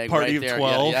sleeping bag Party right of there.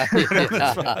 12.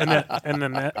 Yeah. And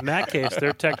then in that case,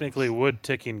 they're technically wood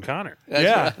ticking Connor.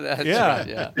 That's right,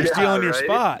 yeah. You're stealing your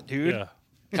spot, dude. Yeah.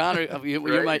 Connor,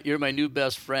 you're my new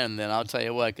best friend. Then I'll tell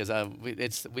you what, because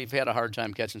we've had a hard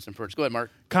time catching some perch. Go ahead, Mark.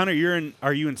 Connor,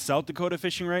 are you in South Dakota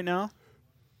fishing right now?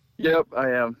 Yep,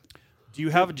 I am. Do you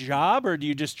have a job, or do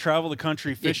you just travel the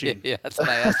country fishing? Yeah, that's what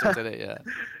I asked him today. Yeah.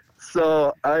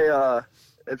 So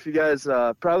if you guys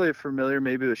probably familiar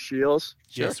maybe with Shields.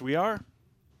 Yes, we are.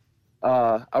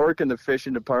 I work in the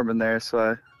fishing department there, so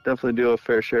I definitely do a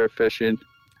fair share of fishing.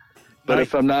 But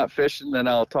if I'm not fishing, then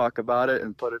I'll talk about it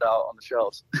and put it out on the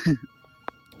shelves.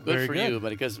 Good for you,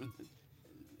 because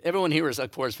everyone here is,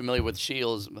 of course, familiar with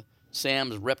Shields.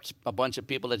 Sam's repped a bunch of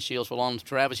people at Shields for long.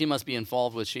 Travis, he must be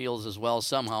involved with Shields as well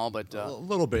somehow. But a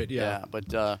little bit, yeah.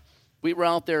 But we were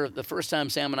out there the first time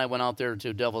Sam and I went out there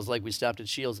to Devil's Lake. We stopped at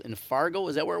Shields in Fargo.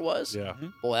 Is that where it was? Yeah.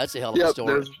 Boy, that's a hell of a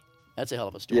story. That's a hell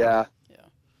of a story. Yeah.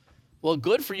 Well,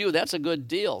 good for you. That's a good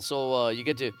deal. So you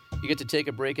get to take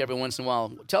a break every once in a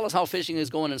while. Tell us how fishing is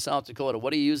going in South Dakota.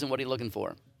 What are you using? What are you looking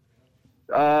for?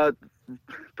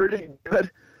 Pretty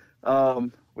good.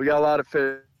 We got a lot of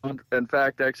fish. In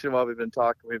fact, actually, while we've been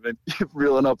talking, we've been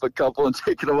reeling up a couple and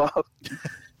taking them off.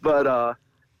 But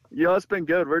it's been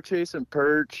good. We're chasing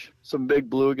perch, some big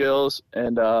bluegills,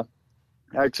 and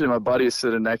actually, my buddy's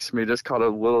sitting next to me. Just caught a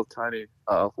little tiny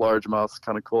largemouth.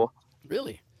 Kind of cool.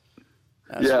 Really?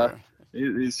 Yeah.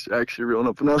 He's actually reeling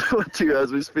up another one too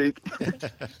as we speak.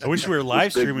 I wish we were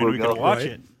live streaming. We could watch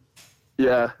it.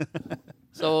 Yeah.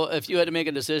 So if you had to make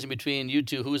a decision between you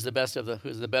two, who's the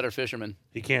better fisherman?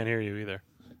 He can't hear you either.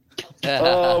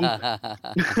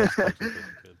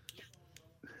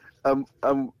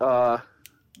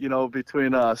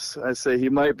 Between us, I say he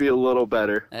might be a little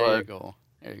better. There you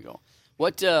go.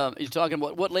 What you're talking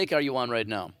about? What lake are you on right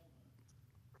now?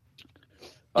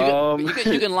 You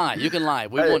can lie. You can lie.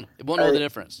 We won't know the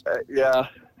difference.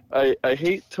 I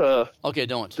hate to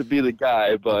to be the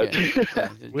guy, but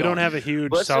we don't have a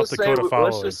huge South Dakota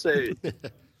following.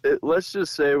 Let's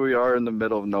just say we are in the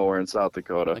middle of nowhere in South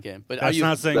Dakota. Okay, but that's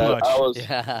not saying much.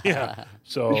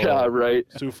 So right.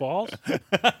 Sioux Falls.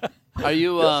 Are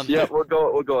you? We'll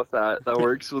go with that. That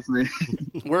works with me.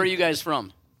 Where are you guys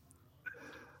from?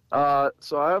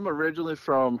 So I'm originally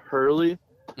from Hurley.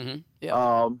 Mm-hmm.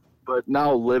 Yeah. But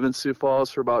now live in Sioux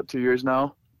Falls for about 2 years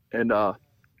now, and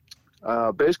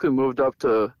basically moved up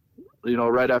to,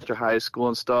 right after high school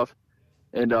and stuff.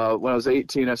 And when I was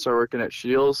 18, I started working at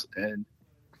Shields, and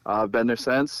I've been there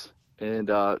since. And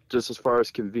just as far as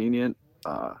convenient,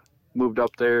 moved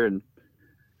up there, and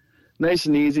nice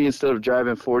and easy instead of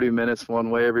driving 40 minutes one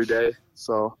way every day.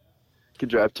 So could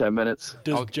drive 10 minutes.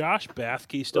 Does Josh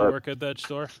Bathke still work at that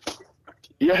store?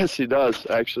 Yes, he does,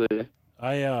 actually.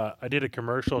 I did a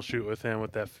commercial shoot with him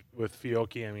with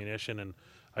Fiocchi Ammunition, and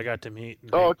I got to meet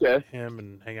him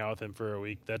and hang out with him for a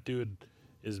week. That dude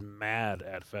is mad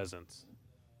at pheasants.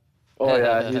 Oh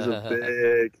yeah, he's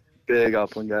a big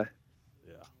upland guy.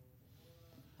 Yeah.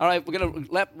 All right, we're gonna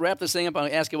wrap this thing up. I'll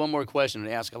ask you one more question.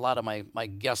 I ask a lot of my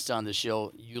guests on the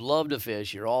show. You love to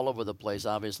fish. You're all over the place,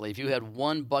 obviously. If you had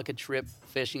one bucket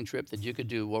fishing trip that you could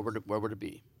do, where would it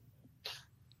be?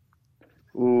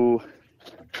 Ooh.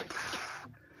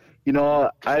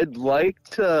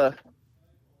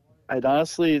 I'd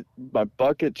honestly, my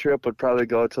bucket trip would probably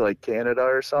go to like Canada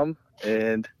or something,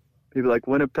 and maybe like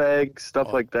Winnipeg,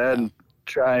 stuff like that, and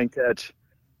try and catch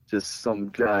just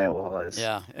some giant walleyes.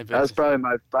 Yeah. That's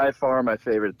probably by far my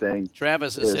favorite thing.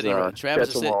 Travis is sitting right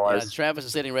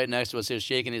next to us here,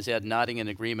 shaking his head, nodding in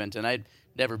agreement, and I'd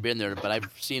never been there, but I've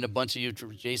seen a bunch of you,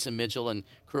 Jason Mitchell and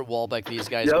Kurt Walbeck, these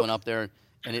guys going up there.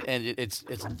 And it's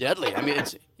deadly. I mean,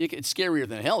 it's scarier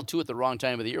than hell too at the wrong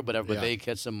time of the year. But they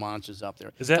catch some monsters up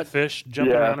there. Is that fish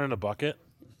jumping around in a bucket?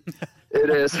 It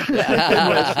is.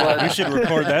 We should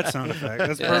record that sound effect.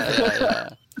 That's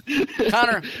perfect.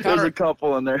 Connor, there's a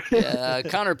couple in there.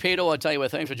 Connor Paetow, I'll tell you what.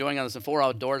 Thanks for joining us in 4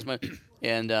 Outdoorsmen.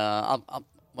 And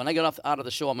when I get out of the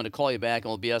show, I'm going to call you back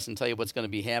and we'll BS and tell you what's going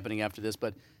to be happening after this.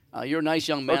 But you're a nice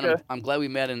young man. Okay. I'm glad we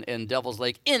met in Devil's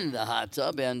Lake in the hot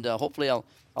tub, and hopefully I'll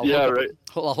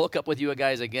hook up with you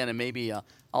guys again, and maybe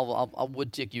I'll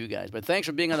wood tick you guys. But thanks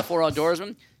for being on the 4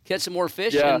 Outdoorsmen. Catch some more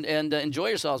fish and enjoy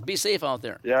yourselves. Be safe out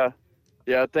there. Yeah.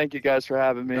 Thank you guys for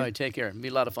having me. All right, take care. It'll be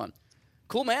a lot of fun.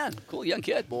 Cool man. Cool young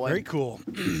kid, boy. Very cool.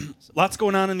 Lots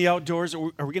going on in the outdoors.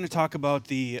 Are we going to talk about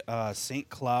the St.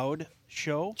 Cloud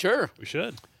show? Sure. We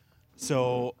should.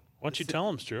 So why don't you tell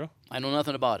them, Stru? I know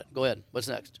nothing about it. Go ahead. What's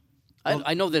next?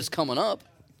 I know that's coming up.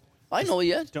 I know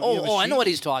yet. I know what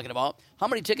he's talking about. How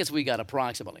many tickets we got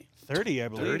approximately? 30, I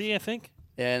believe. 30, I think.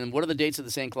 And what are the dates of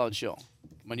the St. Cloud show?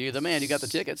 When you're the man, you got the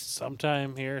tickets.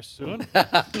 Sometime here soon.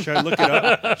 Should I look it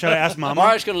up? Should I ask Mama?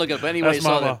 Mark's going to look it up anyway. Ask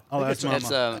Mama. I'll ask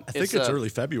Mama. I think it's early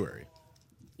February.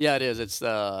 Yeah, it is. It's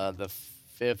the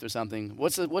 5th or something.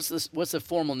 What's the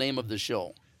formal name of the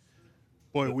show?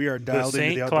 Boy, we are dialed into the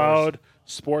St. outdoors. Cloud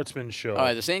Sportsman Show. All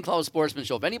right, the St. Cloud Sportsman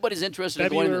Show. If anybody's interested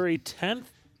February 10th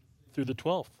through the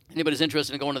 12th. Anybody's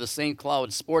interested in going to the St.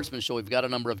 Cloud Sportsman Show, we've got a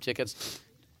number of tickets.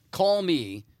 Call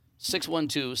me,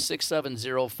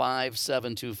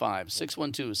 612-670-5725.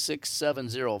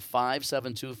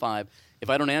 612-670-5725. If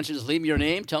I don't answer, just leave me your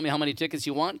name. Tell me how many tickets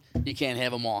you want. You can't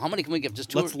have them all. How many can we give? Just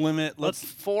 2? Let's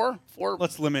four.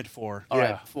 Let's limit 4. All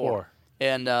right, 4.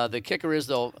 And the kicker is,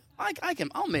 though,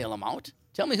 I'll mail them out.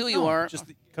 Tell me who you are. Just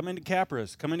come into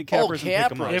Capra's. Come into Capra's and pick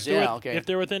them up. If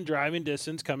they're within driving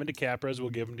distance, come into Capra's.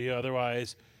 We'll give them to you.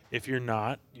 Otherwise, if you're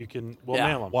not, we'll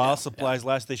mail them. While supplies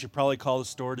last, they should probably call the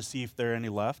store to see if there are any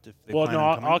left. If they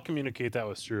I'll communicate that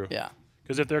with Stru. Yeah.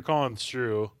 Because if they're calling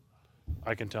Stru,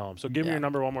 I can tell them. So give me your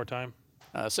number one more time.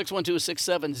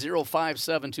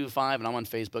 612-670-5725, and I'm on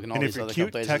Facebook and all these other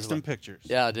cute, places. text them pictures.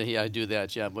 Yeah, I do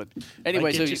that. Yeah, but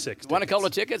anyway, so you want a couple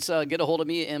of tickets? Get a hold of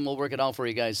me, and we'll work it out for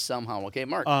you guys somehow. Okay,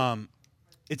 Mark.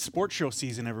 It's sports show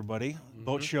season, everybody.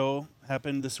 Boat show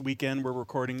happened this weekend. We're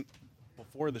recording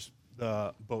before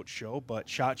the boat show, but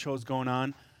SHOT Show's going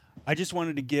on. I just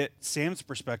wanted to get Sam's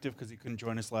perspective because he couldn't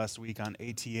join us last week on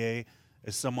ATA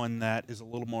as someone that is a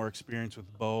little more experienced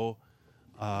with bow.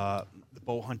 The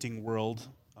bow hunting world.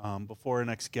 Before our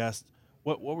next guest,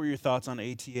 what were your thoughts on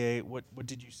ATA? What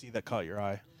did you see that caught your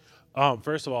eye?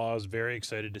 First of all, I was very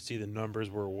excited to see the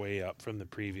numbers were way up from the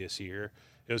previous year.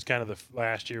 It was kind of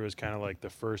last year was kind of like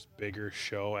the first bigger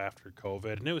show after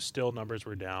COVID, and it was still numbers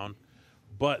were down.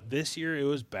 But this year it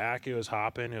was back. It was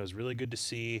hopping. It was really good to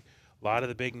see. A lot of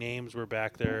the big names were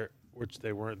back there, which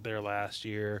they weren't there last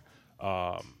year.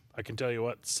 I can tell you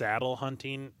what, saddle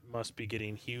hunting must be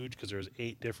getting huge because there's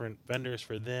 8 different vendors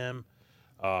for them.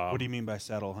 What do you mean by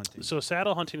saddle hunting? So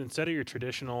saddle hunting, instead of your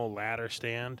traditional ladder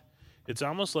stand, it's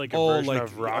almost like a version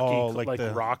of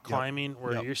rock climbing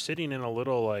where you're sitting in a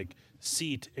little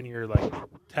seat and you're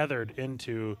tethered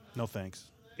into. No thanks.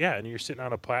 Yeah, and you're sitting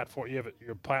on a platform. You have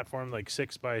your platform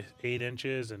 6 by 8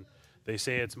 inches, and they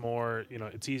say it's more,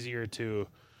 it's easier to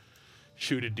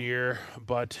shoot a deer,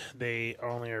 but they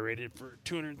only are rated for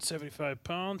 275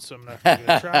 pounds, so I'm not going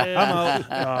to try it.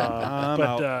 I'm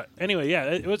out. Anyway, yeah,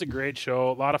 it was a great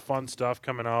show. A lot of fun stuff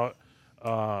coming out.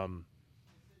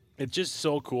 It's just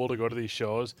so cool to go to these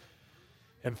shows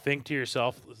and think to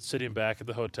yourself, sitting back at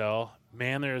the hotel,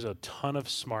 man, there's a ton of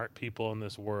smart people in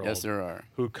this world. Yes, there are.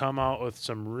 Who come out with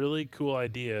some really cool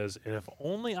ideas, and if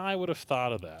only I would have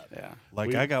thought of that. Yeah.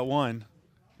 I got one.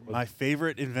 My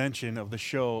favorite invention of the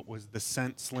show was the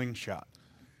scent slingshot.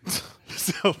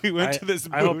 So we went to this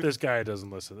booth. I hope this guy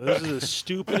doesn't listen. This is the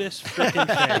stupidest freaking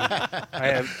thing I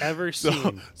have ever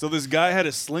seen. So this guy had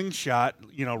a slingshot,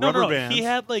 rubber bands. He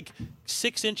had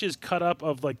 6 inches cut up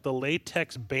of the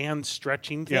latex band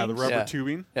stretching things. Yeah, the rubber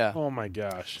tubing. Yeah. Oh my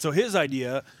gosh. So his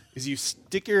idea is you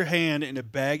stick your hand in a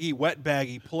wet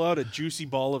baggie, pull out a juicy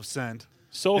ball of scent.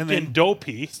 Soaked in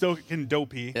dopey.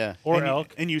 Yeah. Or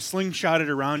elk. And you slingshot it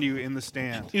around you in the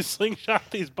stand. You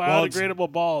slingshot these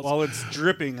biodegradable balls. While it's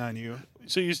dripping on you.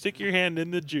 So you stick your hand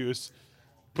in the juice,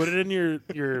 put it in your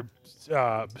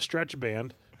stretch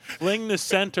band, fling the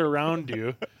scent around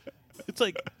you. It's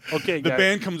okay, the guys.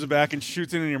 band comes back and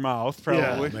shoots it in your mouth,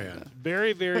 probably. Yeah, man.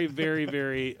 Very, very, very,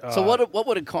 very. So what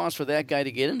would it cost for that guy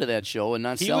to get into that show and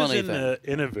not sell anything? He was in the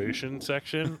innovation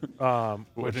section.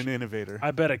 With an innovator.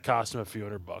 I bet it cost him a few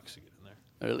 $100 to get in there.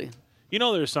 Really?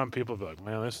 There's some people be like,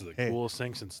 man, this is the coolest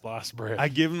thing since sliced bread. I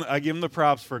give him the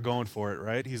props for going for it,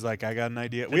 right? He's like, I got an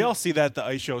idea. We all see that at the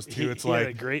ice shows too. He had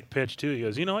a great pitch too. He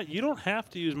goes, you know what? You don't have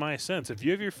to use my scents. If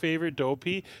you have your favorite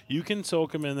dopey, you can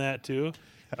soak them in that too.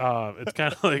 It's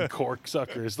kind of like cork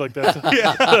suckers, that's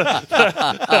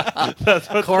that's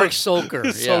what cork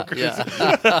soakers. Yeah.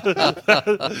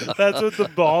 That's what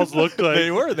the balls looked like. They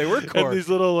were cork. And these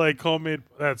little homemade.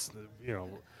 That's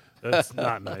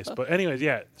not nice. But anyways,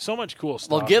 yeah, so much cool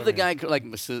stuff. Well, give the guy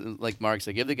like Mark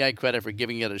said, give the guy credit for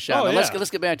giving it a shot. Oh, now, yeah. let's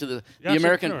get back to the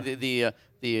American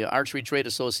the Archery Trade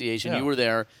Association. Yeah. You were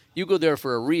there. You go there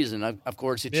for a reason. Of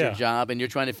course, it's your job, and you're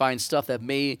trying to find stuff that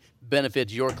may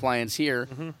benefit your clients here.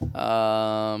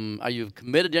 Mm-hmm. Are you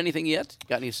committed to anything yet?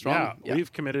 Got any strong? Yeah,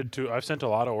 we've committed to. I've sent a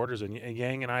lot of orders, and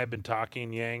Yang and I have been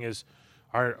talking. Yang is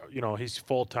he's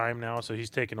full time now, so he's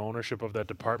taken ownership of that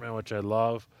department, which I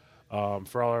love.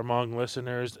 For all our Hmong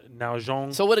listeners, now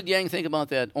Zhong. So what did Yang think about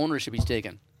that ownership he's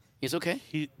taken? He's okay?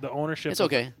 The ownership. It's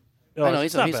okay. I know,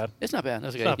 it's not bad. It's not bad.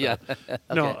 That's okay. Not yeah. bad. Okay.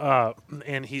 No,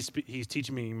 and he's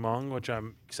teaching me Hmong, which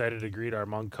I'm excited to greet our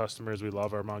Hmong customers. We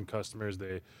love our Hmong customers.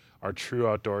 They are true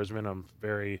outdoorsmen. I'm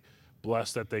very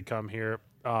blessed that they come here.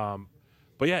 But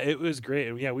yeah, it was great.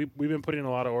 And yeah, we've been putting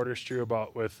a lot of orders through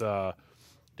with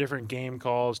different game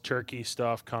calls, turkey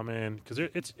stuff coming because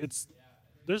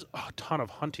there's a ton of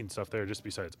hunting stuff there just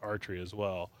besides archery as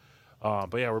well.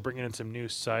 But yeah, we're bringing in some new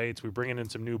sites. We're bringing in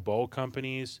some new bow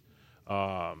companies.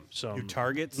 Some new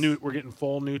targets. We're getting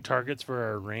full new targets for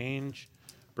our range.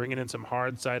 bringing in some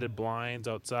hard-sided blinds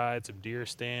outside, some deer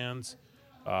stands,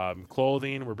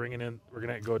 clothing. We're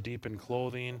gonna go deep in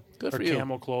clothing. Good for or you.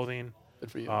 Camo clothing.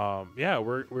 Good for you.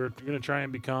 We're gonna try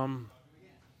and become,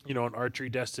 an archery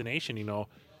destination.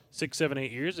 6, 7,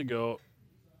 8 years ago,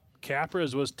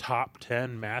 Capra's was top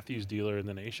 10 Matthews dealer in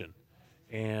the nation,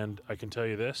 and I can tell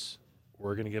you this: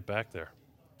 we're gonna get back there.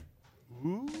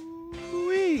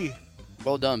 Ooh-wee.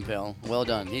 Well done, pal. Well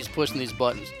done. He's pushing these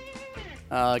buttons.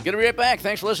 Gonna be right back.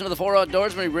 Thanks for listening to the 4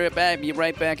 Outdoorsmen. Be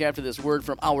right back after this word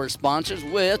from our sponsors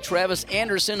with Travis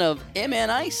Anderson of MN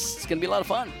Ice. It's gonna be a lot of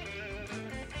fun.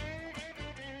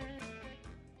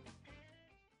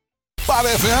 Bob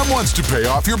FM wants to pay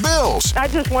off your bills. I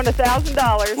just won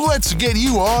 $1,000. Let's get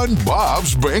you on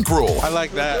Bob's Bankroll. I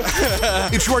like that.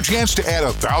 It's your chance to add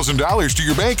 $1,000 to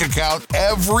your bank account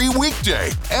every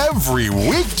weekday. Every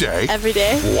weekday? Every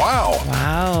day?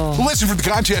 Wow. Listen for the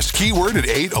contest keyword at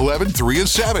 8, 11, 3, and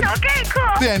 7. Okay, cool.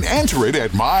 Then enter it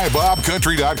at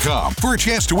mybobcountry.com for a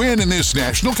chance to win in this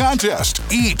national contest.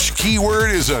 Each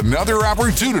keyword is another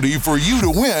opportunity for you to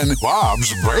win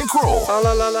Bob's Bankroll. La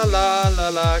la la la la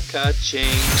la ka-ching.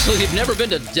 So if you've never been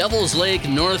to Devil's Lake,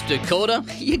 North Dakota,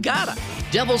 you gotta.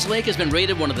 Devil's Lake has been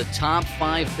rated one of the top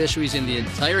 5 fisheries in the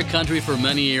entire country for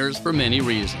many years for many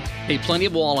reasons. Hey, plenty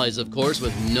of walleyes, of course,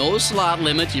 with no slot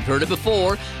limit. You've heard it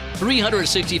before.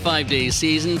 365-day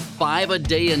season, 5 a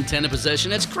day in tender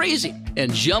possession. It's crazy.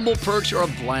 And jumbo perch are a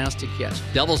blast to catch.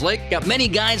 Devil's Lake got many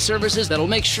guide services that'll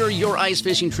make sure your ice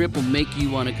fishing trip will make you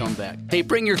want to come back. Hey,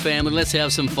 bring your family. Let's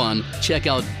have some fun. Check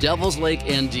out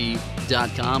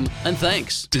devilslakend.com. And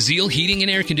thanks. DeZiel Heating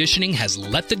and Air Conditioning has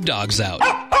let the dogs out.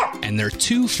 And their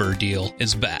 2-fur deal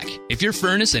is back. If your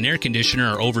furnace and air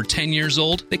conditioner are over 10 years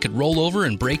old, they could roll over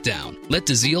and break down. Let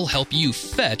DeZiel help you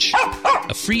fetch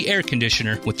a free air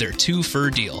conditioner with their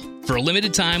 2-fur deal. For a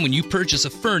limited time, when you purchase a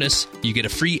furnace, you get a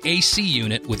free AC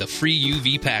unit with a free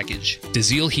UV package.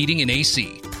 DeZiel Heating and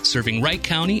AC, serving Wright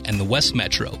County and the West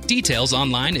Metro. Details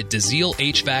online at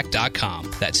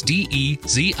DeZielHVAC.com. That's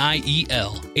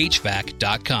DEZIEL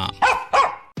HVAC.com.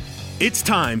 It's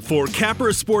time for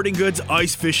Capra Sporting Goods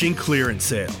Ice Fishing Clearance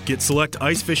Sale. Get select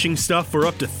ice fishing stuff for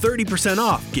up to 30%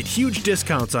 off. Get huge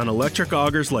discounts on electric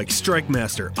augers like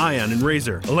StrikeMaster, Ion, and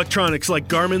Razor. Electronics like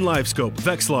Garmin LiveScope,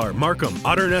 Vexilar, Markham,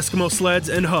 Otter and Eskimo sleds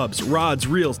and hubs, rods,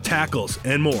 reels, tackles,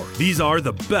 and more. These are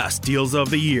the best deals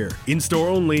of the year. In-store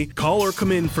only. Call or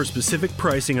come in for specific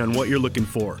pricing on what you're looking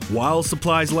for. While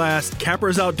supplies last,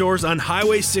 Capra's Outdoors on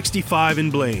Highway 65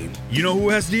 in Blaine. You know who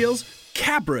has deals?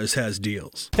 Capra's has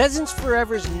deals. Pheasants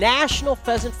Forever's National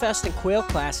Pheasant Fest and Quail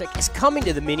Classic is coming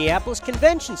to the Minneapolis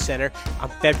Convention Center on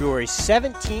February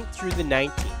 17th through the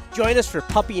 19th. Join us for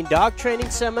puppy and dog training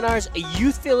seminars, a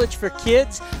youth village for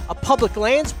kids, a public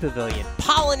lands pavilion,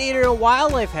 pollinator and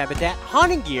wildlife habitat,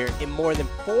 hunting gear, and more than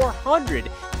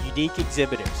 400 unique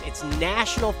exhibitors. It's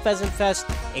National Pheasant Fest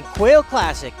and Quail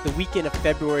Classic the weekend of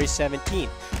February 17th.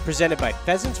 Presented by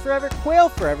Pheasants Forever, Quail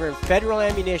Forever, and Federal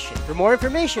Ammunition. For more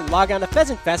information, log on to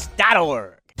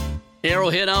pheasantfest.org.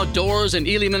 Arrowhead Outdoors in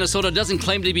Ely, Minnesota doesn't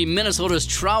claim to be Minnesota's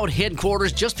trout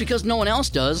headquarters just because no one else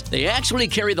does. They actually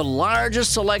carry the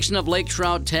largest selection of lake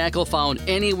trout tackle found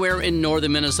anywhere in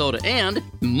northern Minnesota, and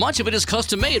much of it is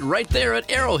custom-made right there at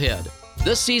Arrowhead.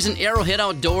 This season, Arrowhead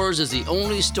Outdoors is the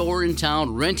only store in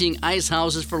town renting ice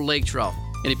houses for lake trout.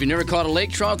 And if you never caught a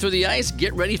lake trout through the ice,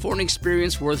 get ready for an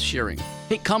experience worth sharing.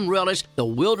 Hey, come relish the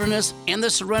wilderness and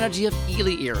the serenity of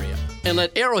Ely area. And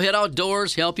let Arrowhead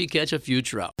Outdoors help you catch a few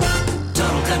trout.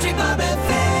 Total Country Bob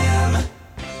FM.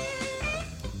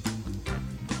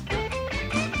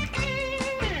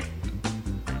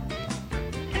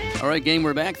 All right, gang,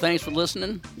 we're back. Thanks for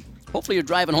listening. Hopefully you're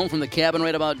driving home from the cabin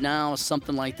right about now,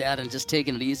 something like that, and just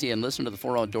taking it easy and listening to the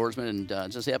 4 Outdoorsmen and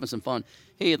just having some fun.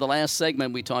 Hey, the last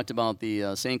segment we talked about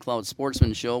the St. Cloud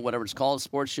Sportsman Show, whatever it's called,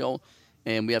 sports show,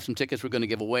 and we have some tickets we're going to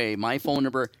give away. My phone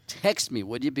number, text me,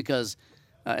 would you? Because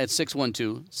at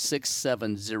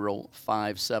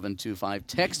 612-670-5725.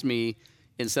 Text me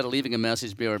instead of leaving a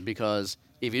message because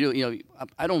if you do,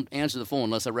 I don't answer the phone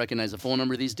unless I recognize the phone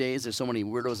number these days. There's so many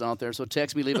weirdos out there. So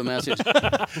text me, leave a message.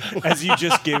 As you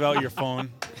just gave out your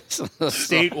phone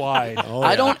statewide. Oh, yeah.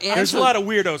 I don't answer. There's a lot of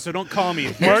weirdos, so don't call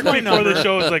me. Mark my before number. the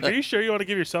show is like, "Are you sure you want to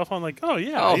give your cell phone?" Like, "Oh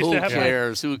yeah." I used who to have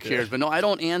cares? Who cares? But no, I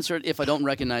don't answer it if I don't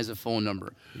recognize the phone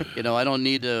number. I don't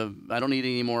need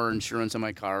any more insurance on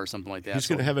my car or something like that. He's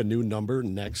going to have a new number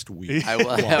next week. I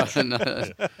will have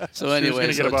another. So anyway, going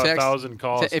to get about 1,000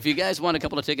 calls. If you guys want a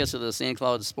couple of tickets to the St.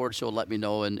 Cloud Sports Show, let me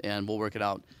know and we'll work it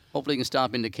out. Hopefully you can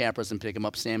stop into Capra's and pick them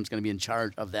up. Sam's going to be in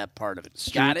charge of that part of it.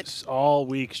 Got it? All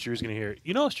week, Stru's going to hear it.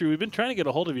 Stu, we've been trying to get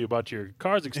a hold of you about your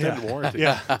car's extended warranty.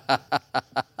 Yeah.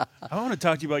 I want to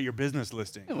talk to you about your business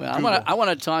listing. Well, I want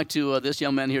to talk to this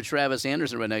young man here, Travis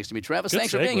Anderson, right next to me. Travis,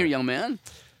 thanks for being here, young man.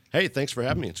 Hey, thanks for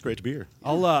having me. It's great to be here.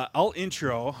 I'll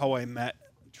intro how I met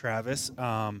Travis.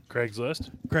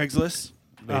 Craigslist.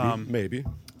 Maybe.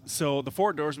 So the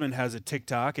Outdoorsmen has a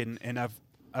TikTok, and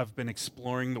I've been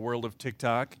exploring the world of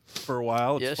TikTok for a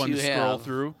while. It's fun to scroll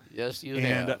through. Yes, you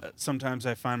have. And sometimes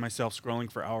I find myself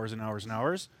scrolling for hours and hours and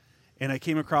hours. And I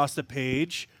came across the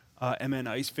page, MN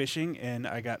Ice Fishing, and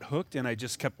I got hooked, and I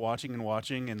just kept watching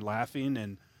and laughing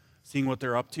and seeing what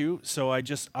they're up to. So I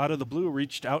just, out of the blue,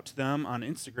 reached out to them on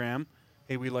Instagram.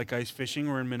 Hey, we like ice fishing.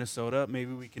 We're in Minnesota.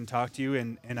 Maybe we can talk to you.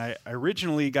 And I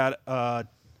originally got a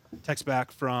text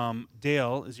back from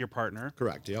Dale, is your partner.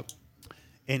 Correct, yep.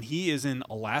 And he is in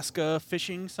Alaska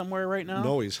fishing somewhere right now?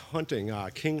 No, he's hunting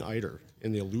king eider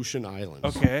in the Aleutian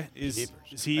Islands. Okay. Is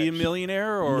he a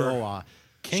millionaire or? No,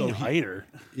 king eider?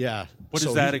 Yeah. What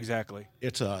is that exactly?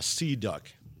 It's a sea duck.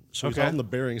 So he's out in the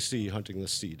Bering Sea hunting the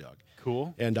sea duck.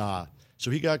 Cool. And so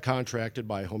he got contracted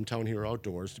by Hometown Hero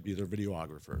Outdoors to be their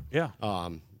videographer. Yeah.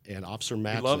 And Officer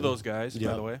Mattson. We love those guys,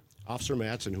 by the way. Officer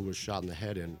Mattson, who was shot in the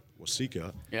head in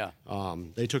Waseca. Yeah.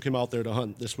 They took him out there to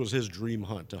hunt. This was his dream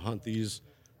hunt, to hunt these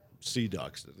sea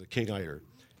ducks, the king eider.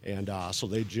 And so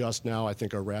they just now, I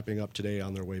think, are wrapping up today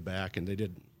on their way back. And they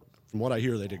did, from what I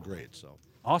hear, they did great. So.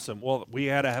 Awesome. Well, we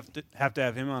had to have to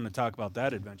have him on to talk about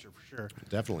that adventure for sure.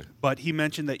 Definitely. But he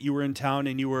mentioned that you were in town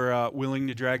and you were willing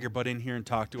to drag your butt in here and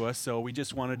talk to us. So we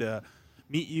just wanted to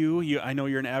meet you. I know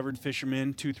you're an avid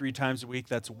fisherman, 2-3 times a week.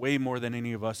 That's way more than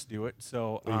any of us do it.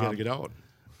 So you got to get out.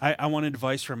 I want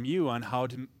advice from you on how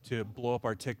to blow up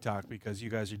our TikTok, because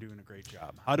you guys are doing a great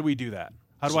job. How do we do that?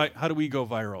 How do we go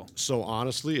viral? So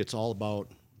honestly, it's all about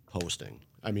posting.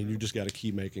 I mean, you just got to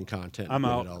keep making content and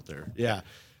I'm get it out there. Yeah.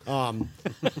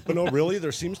 But no, really,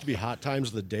 there seems to be hot times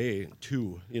of the day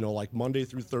too. You know, like Monday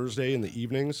through Thursday in the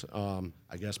evenings.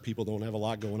 I guess people don't have a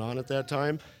lot going on at that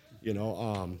time. You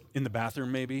know, in the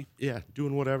bathroom maybe. Yeah,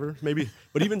 doing whatever maybe.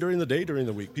 But even during the day, during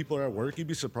the week, people are at work. You'd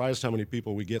be surprised how many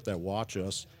people we get that watch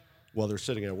us while they're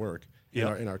sitting at work.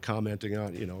 And are commenting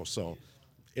on. You know, so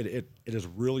it is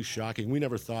really shocking. We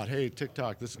never thought, hey,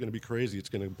 TikTok, this is going to be crazy. It's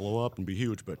going to blow up and be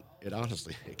huge. But it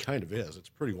honestly, it kind of is. It's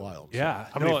pretty wild. Yeah.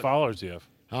 How many followers do you have?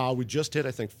 We just hit,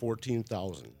 I think,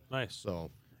 14,000. Nice.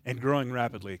 So, and growing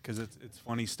rapidly, because it's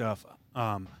funny stuff.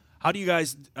 How do you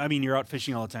guys? I mean, you're out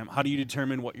fishing all the time. How do you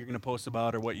determine what you're going to post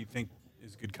about or what you think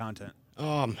is good content?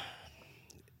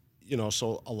 You know,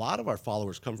 so a lot of our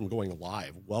followers come from going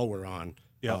live while we're on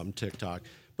TikTok,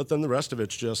 but then the rest of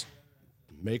it's just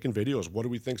making videos. What do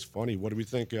we think's funny? What do we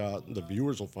think the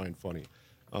viewers will find funny?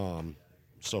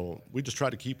 So we just try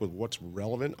to keep with what's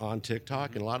relevant on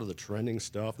TikTok and a lot of the trending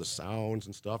stuff, the sounds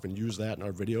and stuff, and use that in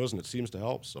our videos, and it seems to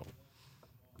help. So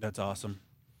that's awesome.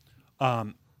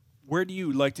 Where do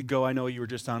you like to go? I know you were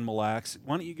just on Mille Lacs.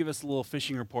 Why don't you give us a little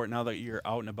fishing report now that you're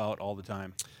out and about all the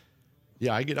time?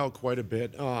 Yeah, I get out quite a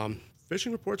bit.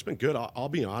 Fishing report's been good. I'll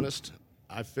be honest.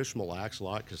 I've fished Mille Lacs a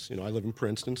lot because, you know, I live in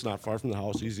Princeton. It's not far from the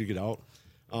house, easy to get out.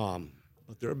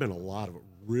 But there have been a lot of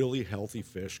really healthy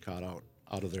fish caught out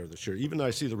of there this year. Even though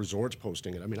I see the resorts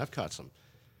posting it. I mean, I've caught some.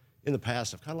 In the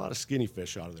past, I've caught a lot of skinny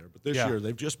fish out of there. But this year,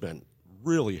 they've just been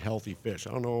really healthy fish.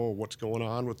 I don't know what's going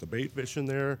on with the bait fish in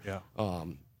there. Yeah.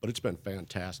 But it's been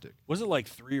fantastic. Was it like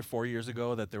 3 or 4 years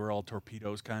ago that they were all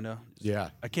torpedoes, kind of? Yeah.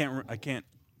 I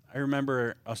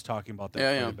remember us talking about that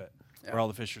quite a bit. Where all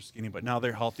the fish are skinny, but now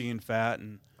they're healthy and fat,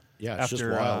 and it's just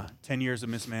after wild. 10 years of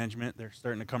mismanagement, they're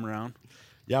starting to come around.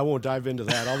 Yeah, I won't dive into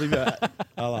that. I'll leave that.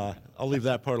 I'll leave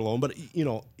that part alone. But you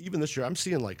know, even this year, I'm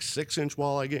seeing like 6-inch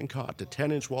walleye getting caught to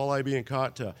 10-inch walleye being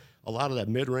caught to a lot of that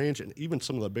mid-range, and even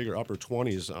some of the bigger upper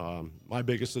 20s. My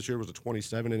biggest this year was a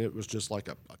 27, and it was just like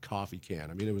a coffee can.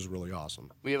 I mean, it was really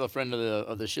awesome. We have a friend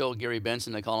of the show, Gary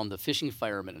Benson. They call him the fishing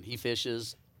fireman, and he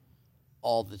fishes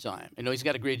all the time. You know, he's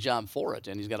got a great job for it,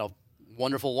 and he's got a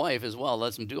wonderful wife as well.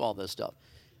 Lets him do all this stuff.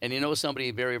 And you know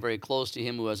somebody very, very close to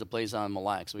him who has a place on Mille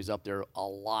Lacs, so he's up there a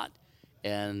lot.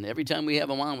 And every time we have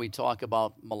him on, we talk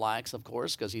about Mille Lacs, of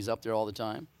course, because he's up there all the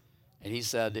time. And he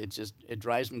said it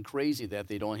drives him crazy that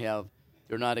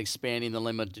they're not expanding the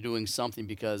limit to doing something,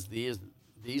 because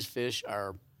these fish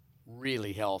are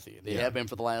really healthy. They have been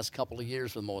for the last couple of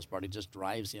years for the most part. It just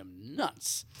drives him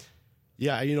nuts.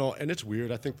 Yeah, you know, and it's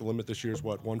weird. I think the limit this year is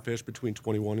one fish between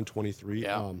 21 and 23.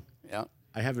 Yeah.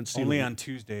 I haven't seen only on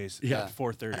Tuesdays at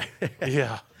 4:30.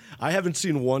 Yeah, I haven't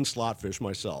seen one slot fish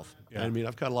myself. Yeah. I mean,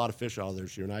 I've caught a lot of fish out of there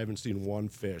this year, and I haven't seen one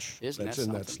fish that's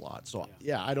in that slot. So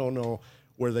yeah, I don't know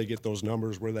where they get those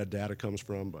numbers, where that data comes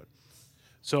from, but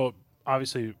so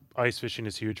obviously ice fishing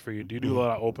is huge for you. Do you do a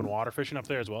lot of open water fishing up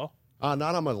there as well? Not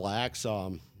on Mille Lacs.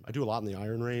 I do a lot in the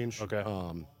Iron Range. Okay.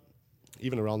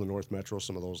 even around the North Metro,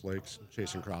 some of those lakes,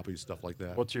 chasing crappies, stuff like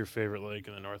that. What's your favorite lake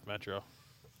in the North Metro?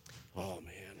 Oh,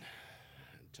 man.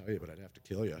 I'd tell you, but I'd have to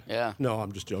kill you. Yeah. No,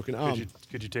 I'm just joking.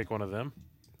 Could you take one of them?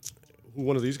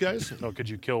 One of these guys? No, could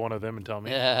you kill one of them and tell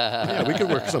me? Yeah, we could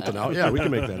work something out. Yeah, we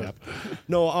can make that happen.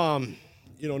 No,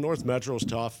 you know, North Metro's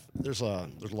tough. There's a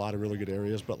lot of really good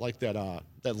areas, but like that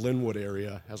Linwood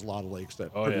area has a lot of lakes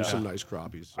that produce some nice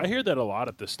crappies. I hear that a lot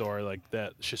at the store, like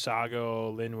that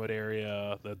Chisago, Linwood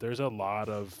area, that there's a lot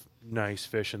of nice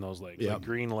fish in those lakes. Yep. Like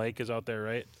Green Lake is out there,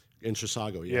 right? In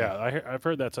Chisago, Yeah, I've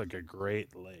heard that's like a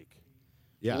great lake.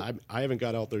 Yeah, I haven't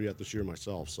got out there yet this year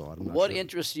myself, so I'm not What sure.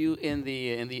 interests you in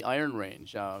the Iron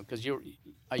Range? Because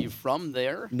are you from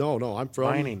there? No, I'm from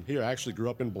Mining. here. I actually grew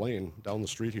up in Blaine, down the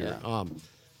street here. Yeah.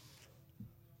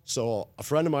 So a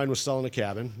friend of mine was selling a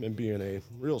cabin and being a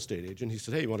real estate agent. He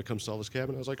said, "Hey, you want to come sell this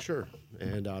cabin?" I was like, "Sure."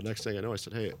 And next thing I know, I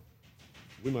said, "Hey,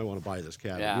 we might want to buy this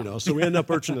cabin." Yeah. You know, so we ended up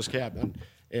purchasing this cabin.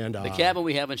 And The cabin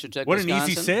we have in Chautauqua, What an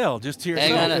Wisconsin. easy sale, just to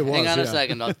yourself. Hang on a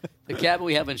second. Now, the cabin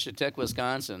we have in Chautauqua,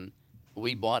 Wisconsin,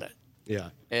 we bought it.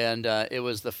 Yeah. And it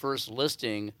was the first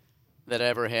listing that I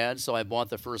ever had, so I bought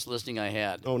the first listing I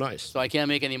had. Oh, nice. So I can't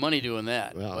make any money doing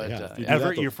that. Well, but,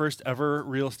 yeah. Your first ever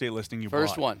real estate listing you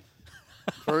First bought. one.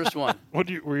 First one.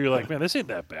 Were you like, man, this ain't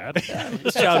that bad?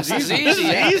 This job's easy.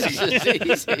 This is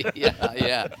easy.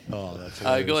 Yeah. Oh, that's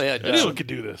Go ahead. Anyone could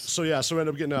do this. So we ended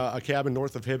up getting a cabin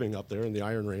north of Hibbing up there in the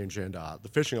Iron Range, and the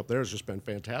fishing up there has just been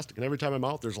fantastic. And every time I'm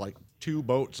out, there's like 2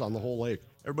 boats on the whole lake.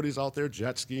 Everybody's out there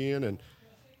jet skiing, and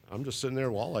I'm just sitting there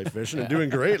walleye fishing and doing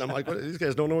great. I'm like, these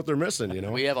guys don't know what they're missing, you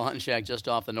know? We have a hunting shack just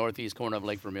off the northeast corner of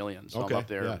Lake Vermilion, so I'm up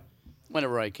there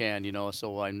whenever I can, you know.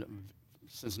 So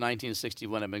since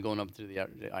 1961, I've been going up to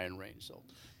the Iron Range. So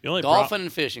golfing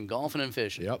and fishing.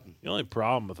 Yep. The only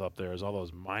problem with up there is all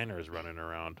those miners running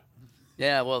around.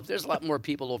 Yeah, well, there's a lot more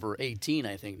people over 18,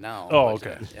 I think, now. Oh, but,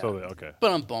 okay. Totally, okay.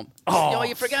 But I'm bumped. Oh,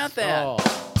 you forgot that. Oh.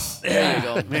 There you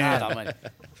go. Man. God,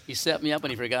 he set me up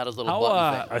and he forgot his little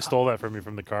button thing. I stole that from you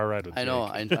from the car ride with I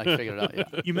know. Jake. I figured it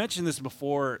out, yeah. You mentioned this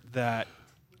before, that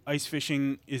ice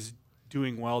fishing is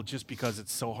doing well just because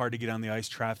it's so hard to get on the ice.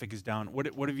 Traffic is down. What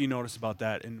have you noticed about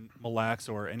that in Mille Lacs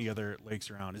or any other lakes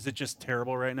around? Is it just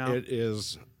terrible right now? It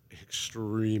is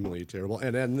extremely terrible.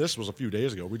 And this was a few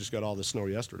days ago. We just got all the snow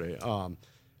yesterday. I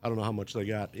don't know how much they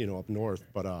got, up north,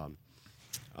 but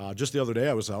just the other day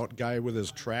I was out, guy with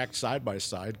his tracked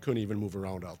side-by-side couldn't even move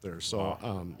around out there. So,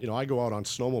 I go out on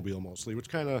snowmobile mostly, which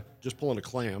kind of just pulling a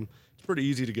clam. It's pretty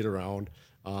easy to get around,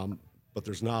 but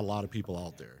there's not a lot of people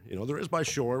out there. There is by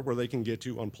shore where they can get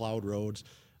to on plowed roads,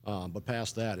 but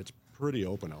past that, it's pretty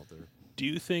open out there. Do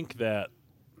you think that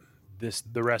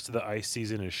the rest of the ice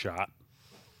season is shot?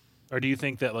 Or do you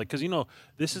think that, because,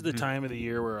 this is the time of the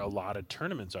year where a lot of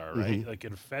tournaments are, right? Mhm. Like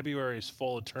in February is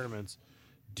full of tournaments.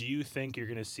 Do you think you're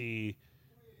going to see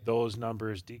those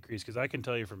numbers decrease? Because I can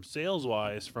tell you from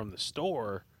sales-wise from the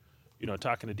store,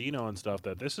 talking to Dino and stuff,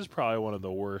 that this is probably one of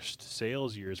the worst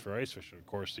sales years for ice fishing. Of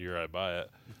course, the year I buy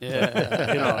it.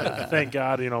 Yeah. Thank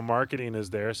God, marketing is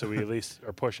there, so we at least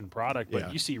are pushing product. But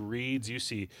Yeah. you see Reeds, you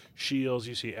see Shields,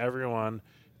 you see everyone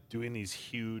doing these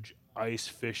huge ice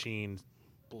fishing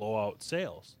blowout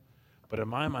sales. But in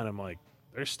my mind, I'm like,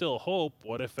 there's still hope.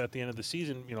 What if at the end of the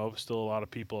season, still a lot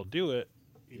of people do it?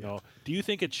 Do you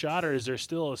think it's shot, or is there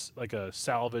still a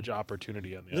salvage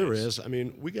opportunity on the ice? There is. I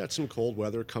mean, we got some cold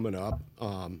weather coming up.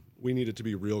 We need it to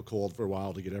be real cold for a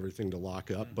while to get everything to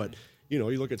lock up. But, you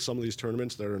look at some of these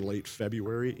tournaments that are in late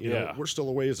February, we're still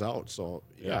a ways out. So,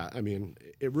 I mean,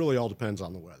 it really all depends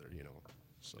on the weather,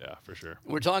 So. Yeah, for sure.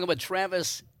 We're talking about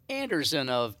Travis Anderson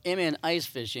of MN Ice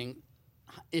Fishing.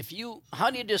 How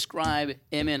do you describe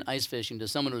MN Ice Fishing to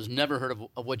someone who's never heard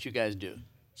of what you guys do?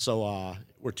 So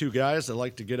we're 2 guys that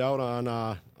like to get out on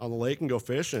the lake and go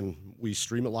fish, and we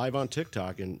stream it live on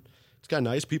TikTok. And it's kind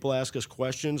of nice. People ask us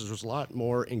questions. There's a lot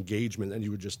more engagement than you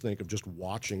would just think of just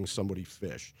watching somebody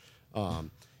fish.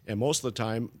 And most of the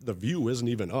time, the view isn't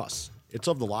even us. It's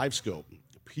of the live scope.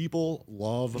 People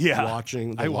love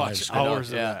watching the I live watch scope. hours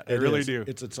of that. I really do.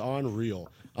 It's unreal.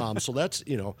 So that's,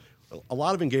 a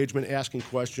lot of engagement, asking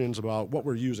questions about what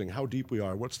we're using, how deep we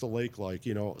are, what's the lake like,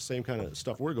 same kind of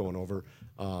stuff we're going over.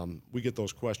 We get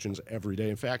those questions every day.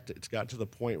 In fact, it's got to the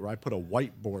point where I put a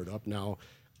whiteboard up now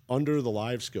under the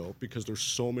live scope because there's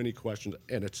so many questions,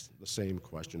 and it's the same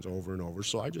questions over and over.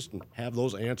 So I just have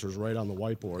those answers right on the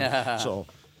whiteboard. So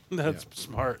that's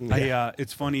smart. Yeah.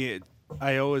 It's funny.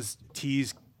 I always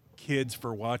tease kids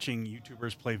for watching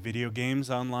YouTubers play video games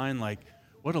online. Like,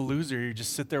 what a loser. You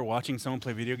just sit there watching someone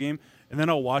play a video game, and then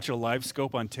I'll watch a live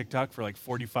scope on TikTok for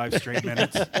 45 straight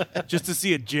minutes just to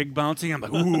see a jig bouncing. I'm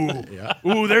like, ooh,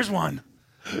 ooh, there's one.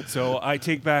 So I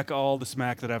take back all the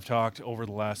smack that I've talked over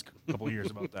the last couple of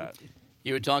years about that.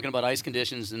 You were talking about ice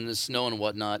conditions and the snow and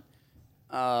whatnot.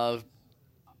 I'm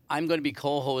going to be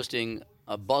co-hosting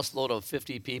a busload of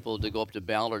 50 people to go up to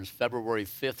Ballard's February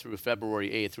 5th through February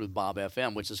 8th through Bob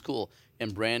FM, which is cool.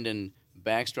 And Brandon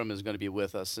Backstrom is going to be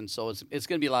with us. And so it's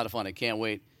going to be a lot of fun. I can't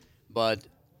wait. But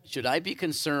should I be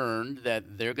concerned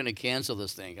that they're going to cancel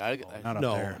this thing?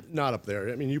 Not up there.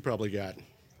 I mean, they probably got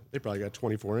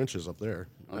 24 inches up there.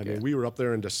 Okay. I mean, we were up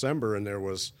there in December, and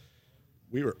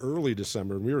we were early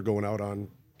December, and we were going out on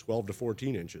 12 to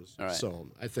 14 inches. All right. So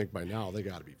I think by now they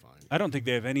got to be fine. I don't think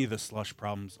they have any of the slush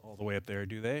problems all the way up there,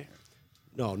 do they?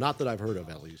 No, not that I've heard of,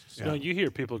 at least. You know, you hear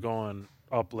people going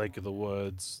up Lake of the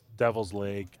Woods, Devil's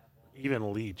Lake,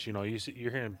 even Leech. You know,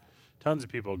 you're hearing tons of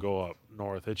people go up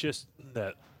north. It's just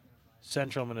that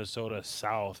central Minnesota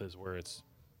south is where it's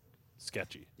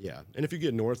sketchy. Yeah, and if you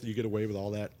get north, you get away with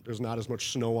all that. There's not as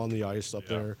much snow on the ice up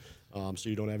there, so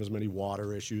you don't have as many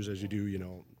water issues as you do,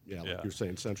 like you're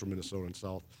saying, central Minnesota and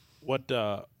south. What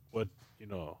you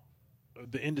know,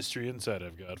 the industry insight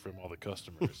I've got from all the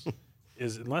customers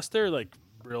is unless they're like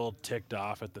real ticked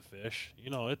off at the fish, you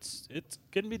know, it's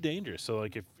gonna be dangerous. So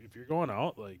like if you're going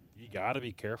out, like you got to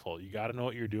be careful. You got to know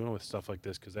what you're doing with stuff like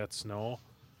this because that snow.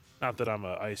 Not that I'm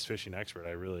an ice fishing expert,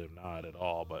 I really am not at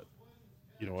all, but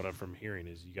you know what I'm from hearing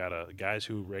is you got guys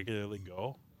who regularly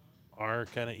go are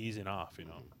kind of easing off, you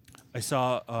know. I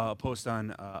saw a post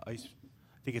on I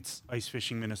think it's Ice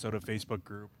Fishing Minnesota Facebook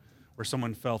group where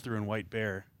someone fell through in White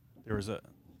Bear. There was a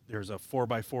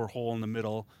 4x4 hole in the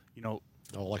middle, you know.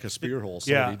 Oh, like a spear hole. So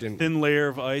yeah, he didn't... thin layer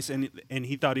of ice, and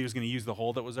he thought he was going to use the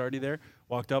hole that was already there.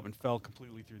 Walked up and fell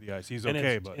completely through the ice. He's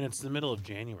okay, but it's the middle of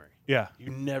January. Yeah, you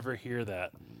never hear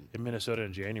that in Minnesota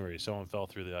in January. Someone fell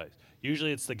through the ice.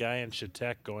 Usually, it's the guy in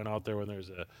Chautauqua going out there when there's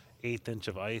a 1/8 inch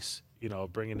of ice. You know,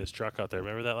 bringing his truck out there.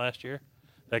 Remember that last year?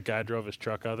 That guy drove his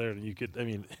truck out there, and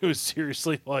it was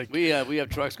seriously like we have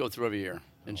trucks go through every year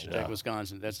in Chautauqua,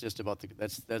 Wisconsin. That's just about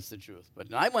that's the truth.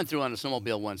 But I went through on a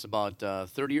snowmobile once about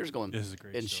 30 years ago. This is a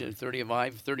great story.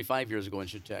 35 years ago in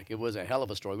Chautauqua. It was a hell of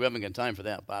a story. We haven't got time for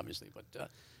that, obviously, but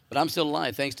I'm still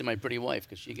alive thanks to my pretty wife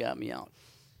because she got me out.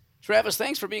 Travis,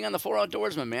 thanks for being on the 4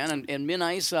 Outdoorsmen, man, and Min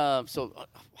Ice. So,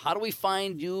 how do we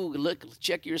find you?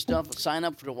 Check your stuff. Sign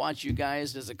up to watch you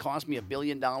guys. Does it cost me $1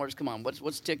 billion? Come on,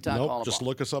 what's TikTok all about? Just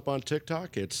look us up on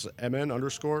TikTok. It's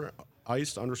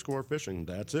MN_ice_fishing.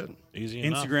 That's it. Easy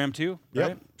enough. Instagram too. Yep.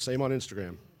 Right? Same on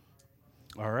Instagram.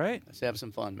 All right. Let's have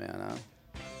some fun, man.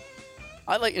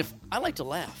 I like to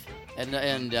laugh,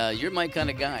 and you're my kind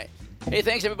of guy. Hey,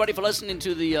 thanks everybody for listening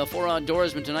to the 4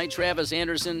 Outdoorsmen tonight. Travis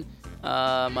Anderson.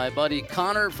 My buddy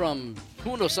Connor from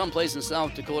who knows someplace in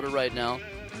South Dakota right now.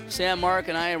 Sam, Mark,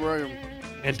 and I were.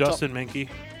 And Dustin Minke.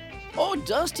 Oh,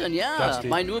 Dustin, yeah. Dusty.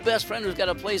 My new best friend who's got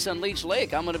a place on Leech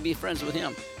Lake. I'm going to be friends with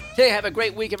him. Hey, have a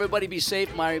great week, everybody. Be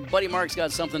safe. My buddy Mark's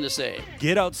got something to say.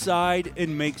 Get outside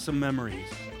and make some memories.